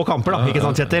forholdsvis få kamper da, ikke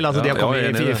sant, Kjetil? Altså, de har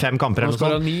kommet i 5 kamper eller noe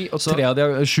sånt. 9, og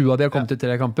 7 av de har kommet i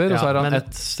 3 kamper, og så har han et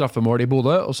straffemål i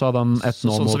Bodø, og så hadde han et nå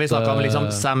mot... Som vi snakket om, liksom,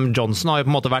 Sam Johnson har jo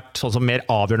på en måte vært sånn som mer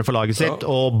avgjørende for laget sitt,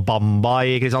 og Bamba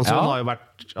i Kristiansund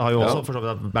har jo også for så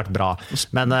vidt vært bra.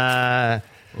 Men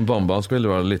Bamba spiller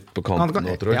vel litt på kanten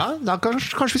nå, tror jeg. Ja, da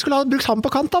kanskje vi skulle ha brukt ham på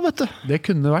kant da, vet du. Det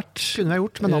kunne vært. Kunne vi ha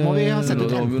gjort, men nå må vi ha sett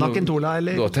ut enten Akintola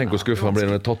eller... Da tenk hvor skuffa han blir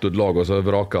når vi tatt ut laget og så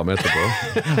vraker ham etterpå.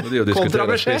 Det er jo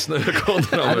Kontrabeskjed.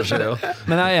 Kontrabeskjed, ja.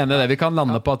 Men jeg er enig i det. Vi kan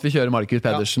lande på at vi kjører Marcus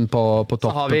Pedersen på topp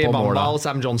Så har vi på Bamba måla. og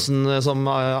Sam Johnson som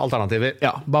alternativer.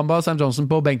 Ja, Bamba og Sam Johnson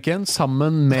på benken,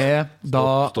 sammen med da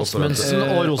Osmundsen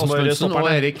og Osmundsen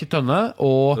og Erik Tønne.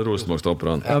 Og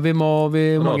Rosenborg-stopperen. ja,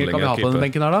 mange kan vi ha på denne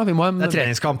benken her da? Vi må ha en, Det er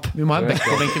treningskamp. vi må ha en bekk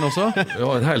på benken også. Ja,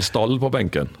 en hel stall på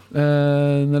benken.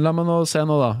 La meg nå se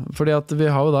nå da. Fordi at vi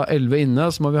har jo da 11 inne,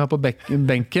 så må vi ha på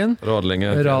benken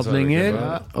Radlinger.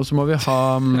 og så må vi ha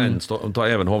Ta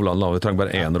Even Hovland, da. Vi trenger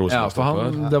bare én ja, for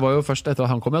Rosenborg-stopper. det var jo først etter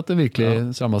at han kom at det virkelig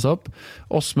strammet seg opp.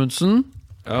 Osmundsen,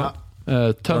 Ja.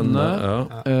 Tønne,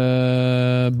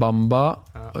 Bamba,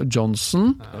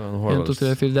 Johnson, har 1, 2,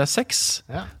 3, 4, det er 6.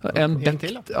 Ja. En En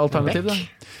til, da. bekk-alternativ da.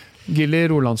 Gilly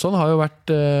Rolandsson har jo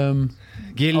vært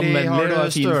Gilly har du,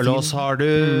 og fin. Stølås har du.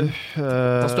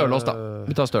 Ta Stølås da.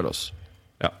 Vi tar Stølås.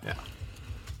 Ja.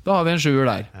 Da har vi en 7-er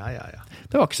der. Ja.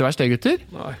 Det var ikke så verst det, gutter.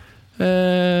 Nei.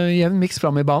 Jevn miks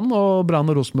frem i banen, og Brann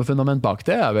og Rosenborg-fundament bak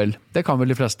det er vel. Det kan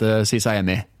vel de fleste si seg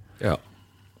enig i. Ja.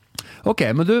 Ok,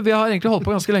 men du, vi har egentlig holdt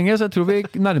på ganske lenge, så jeg tror vi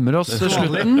nærmer oss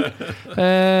slutten.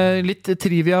 Litt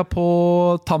trivia på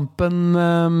tampen.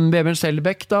 Vebjørn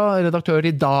Selbekk, da, redaktør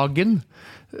i Dagen.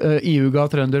 Iuga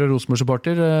trønder og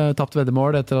Rosenborg-supporter. Tapt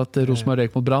veddemål etter at Rosenborg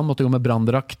røyk mot Brann. Måtte gå med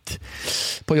branndrakt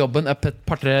på jobben et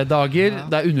par-tre dager.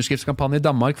 Det er underskriftskampanje i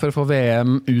Danmark for å få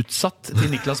VM utsatt til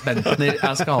Niklas Bentner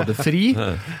er skadefri.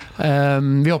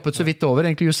 Vi hoppet så vidt over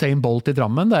egentlig Usain Bolt i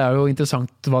Drammen. Det er jo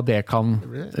interessant hva det kan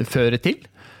føre til.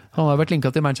 Han har vært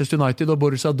linket til Manchester United og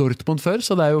Borussia Dortmund før,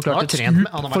 så det er jo klart Han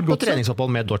har vært på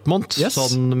treningsopphold med Dortmund, Yes.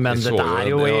 men Jeg dette er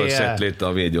jo jeg har i sett litt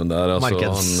av videoen der.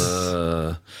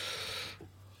 Altså,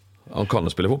 han kan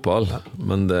jo spille fotball,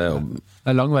 men det er jo Det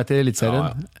er lang vei til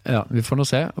Elitserien. Ja, vi får nå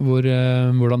se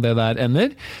hvordan det der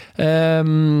ender.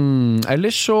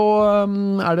 Ellers så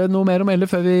er det noe mer å melde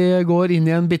før vi går inn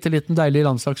i en bitteliten deilig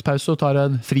landslagspause og tar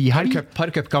en frihelg.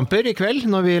 par cupkamper i kveld.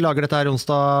 Når vi lager dette her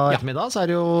onsdag ettermiddag, så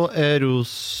er det jo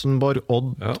Rosenborg,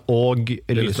 Odd og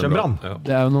Lillestrøm Brann. Ja.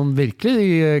 Det er jo noen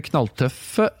virkelig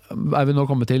knalltøffe. Er vi nå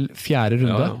kommet til 4.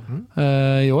 runde.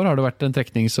 I år har det vært en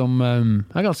trekning som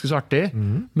er ganske så artig,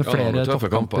 med flere tøffe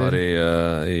kamper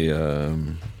toppkamper.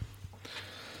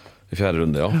 I 4.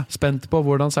 runde, ja. Spent på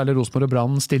hvordan særlig Rosenborg og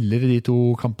Brann stiller i de 2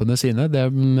 kampene sine. Det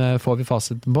får vi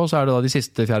fasiten på. Så er det da de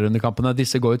siste 4. rundekampene.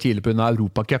 Disse går jo tidlig på unna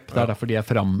Europacup. Det er derfor de er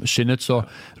framskyndet. Så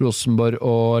Rosenborg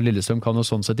og Lillestrøm kan jo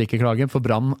sånn sett ikke klage. For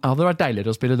Brann hadde vært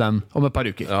deiligere å spille den om et par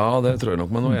uker. Ja, det tror jeg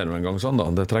nok, men nå er det jo en gang sånn da.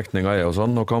 Det trekninga er jo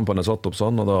sånn, og kampene er satt opp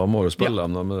sånn, og da må du spille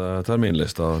dem med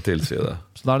terminlista tilsier det.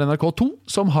 Så da er det NRK2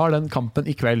 som har den kampen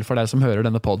i kveld for deg som hører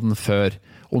denne podden før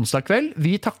onsdag kveld.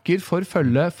 Vi takker for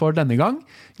følget for denne gang.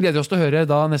 Gleder oss til å høre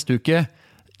da neste uke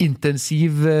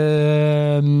intensiv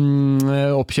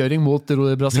oppkjøring mot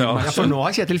Brasil. Ja, for nå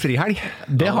har Kjetil frihelg.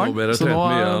 Det har nå blir han, det så trent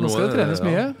mye, nå skal det trenes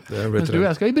mye. det blir Mens du og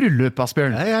jeg skal i bryllup,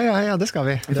 Asbjørn. Ja, det skal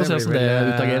vi. Vi får se hvordan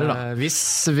det utagerer da.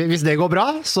 Hvis det går bra,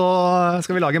 så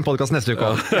skal vi lage en podcast neste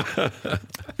uke også.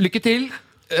 Lykke til.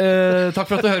 Takk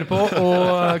for at du hører på,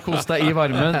 og kos deg i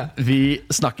varmen. Vi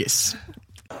snakkes.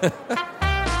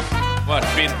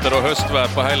 Vært vinter- og høstvær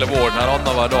på hele våren her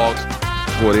annenhver dag.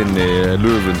 Går inn i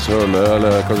løvens høle,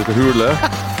 eller hva skal du hule?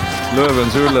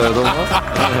 Løvens hule, Thomas.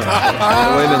 Jeg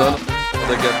var inne i den.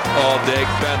 Av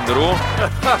deg, Benro.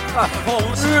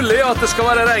 Mulig at det skal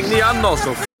være regn igjen,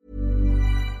 altså.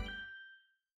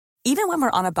 Even when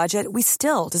we're on a budget, we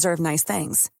still deserve nice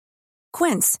things.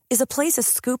 Quince is a place to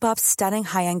scoop up stunning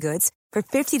high-end goods for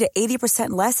 50 to 80%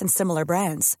 less than similar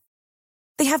brands.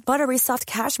 They have buttery soft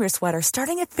cashmere sweaters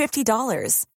starting at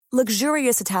 $50,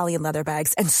 luxurious Italian leather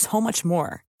bags, and so much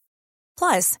more.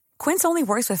 Plus, Quince only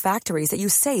works with factories that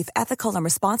use safe, ethical, and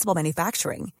responsible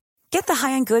manufacturing. Get the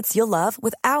high-end goods you'll love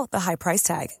without the high price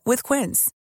tag with Quince.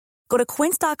 Go to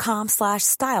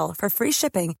quince.com/style for free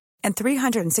shipping and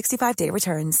 365-day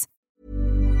returns.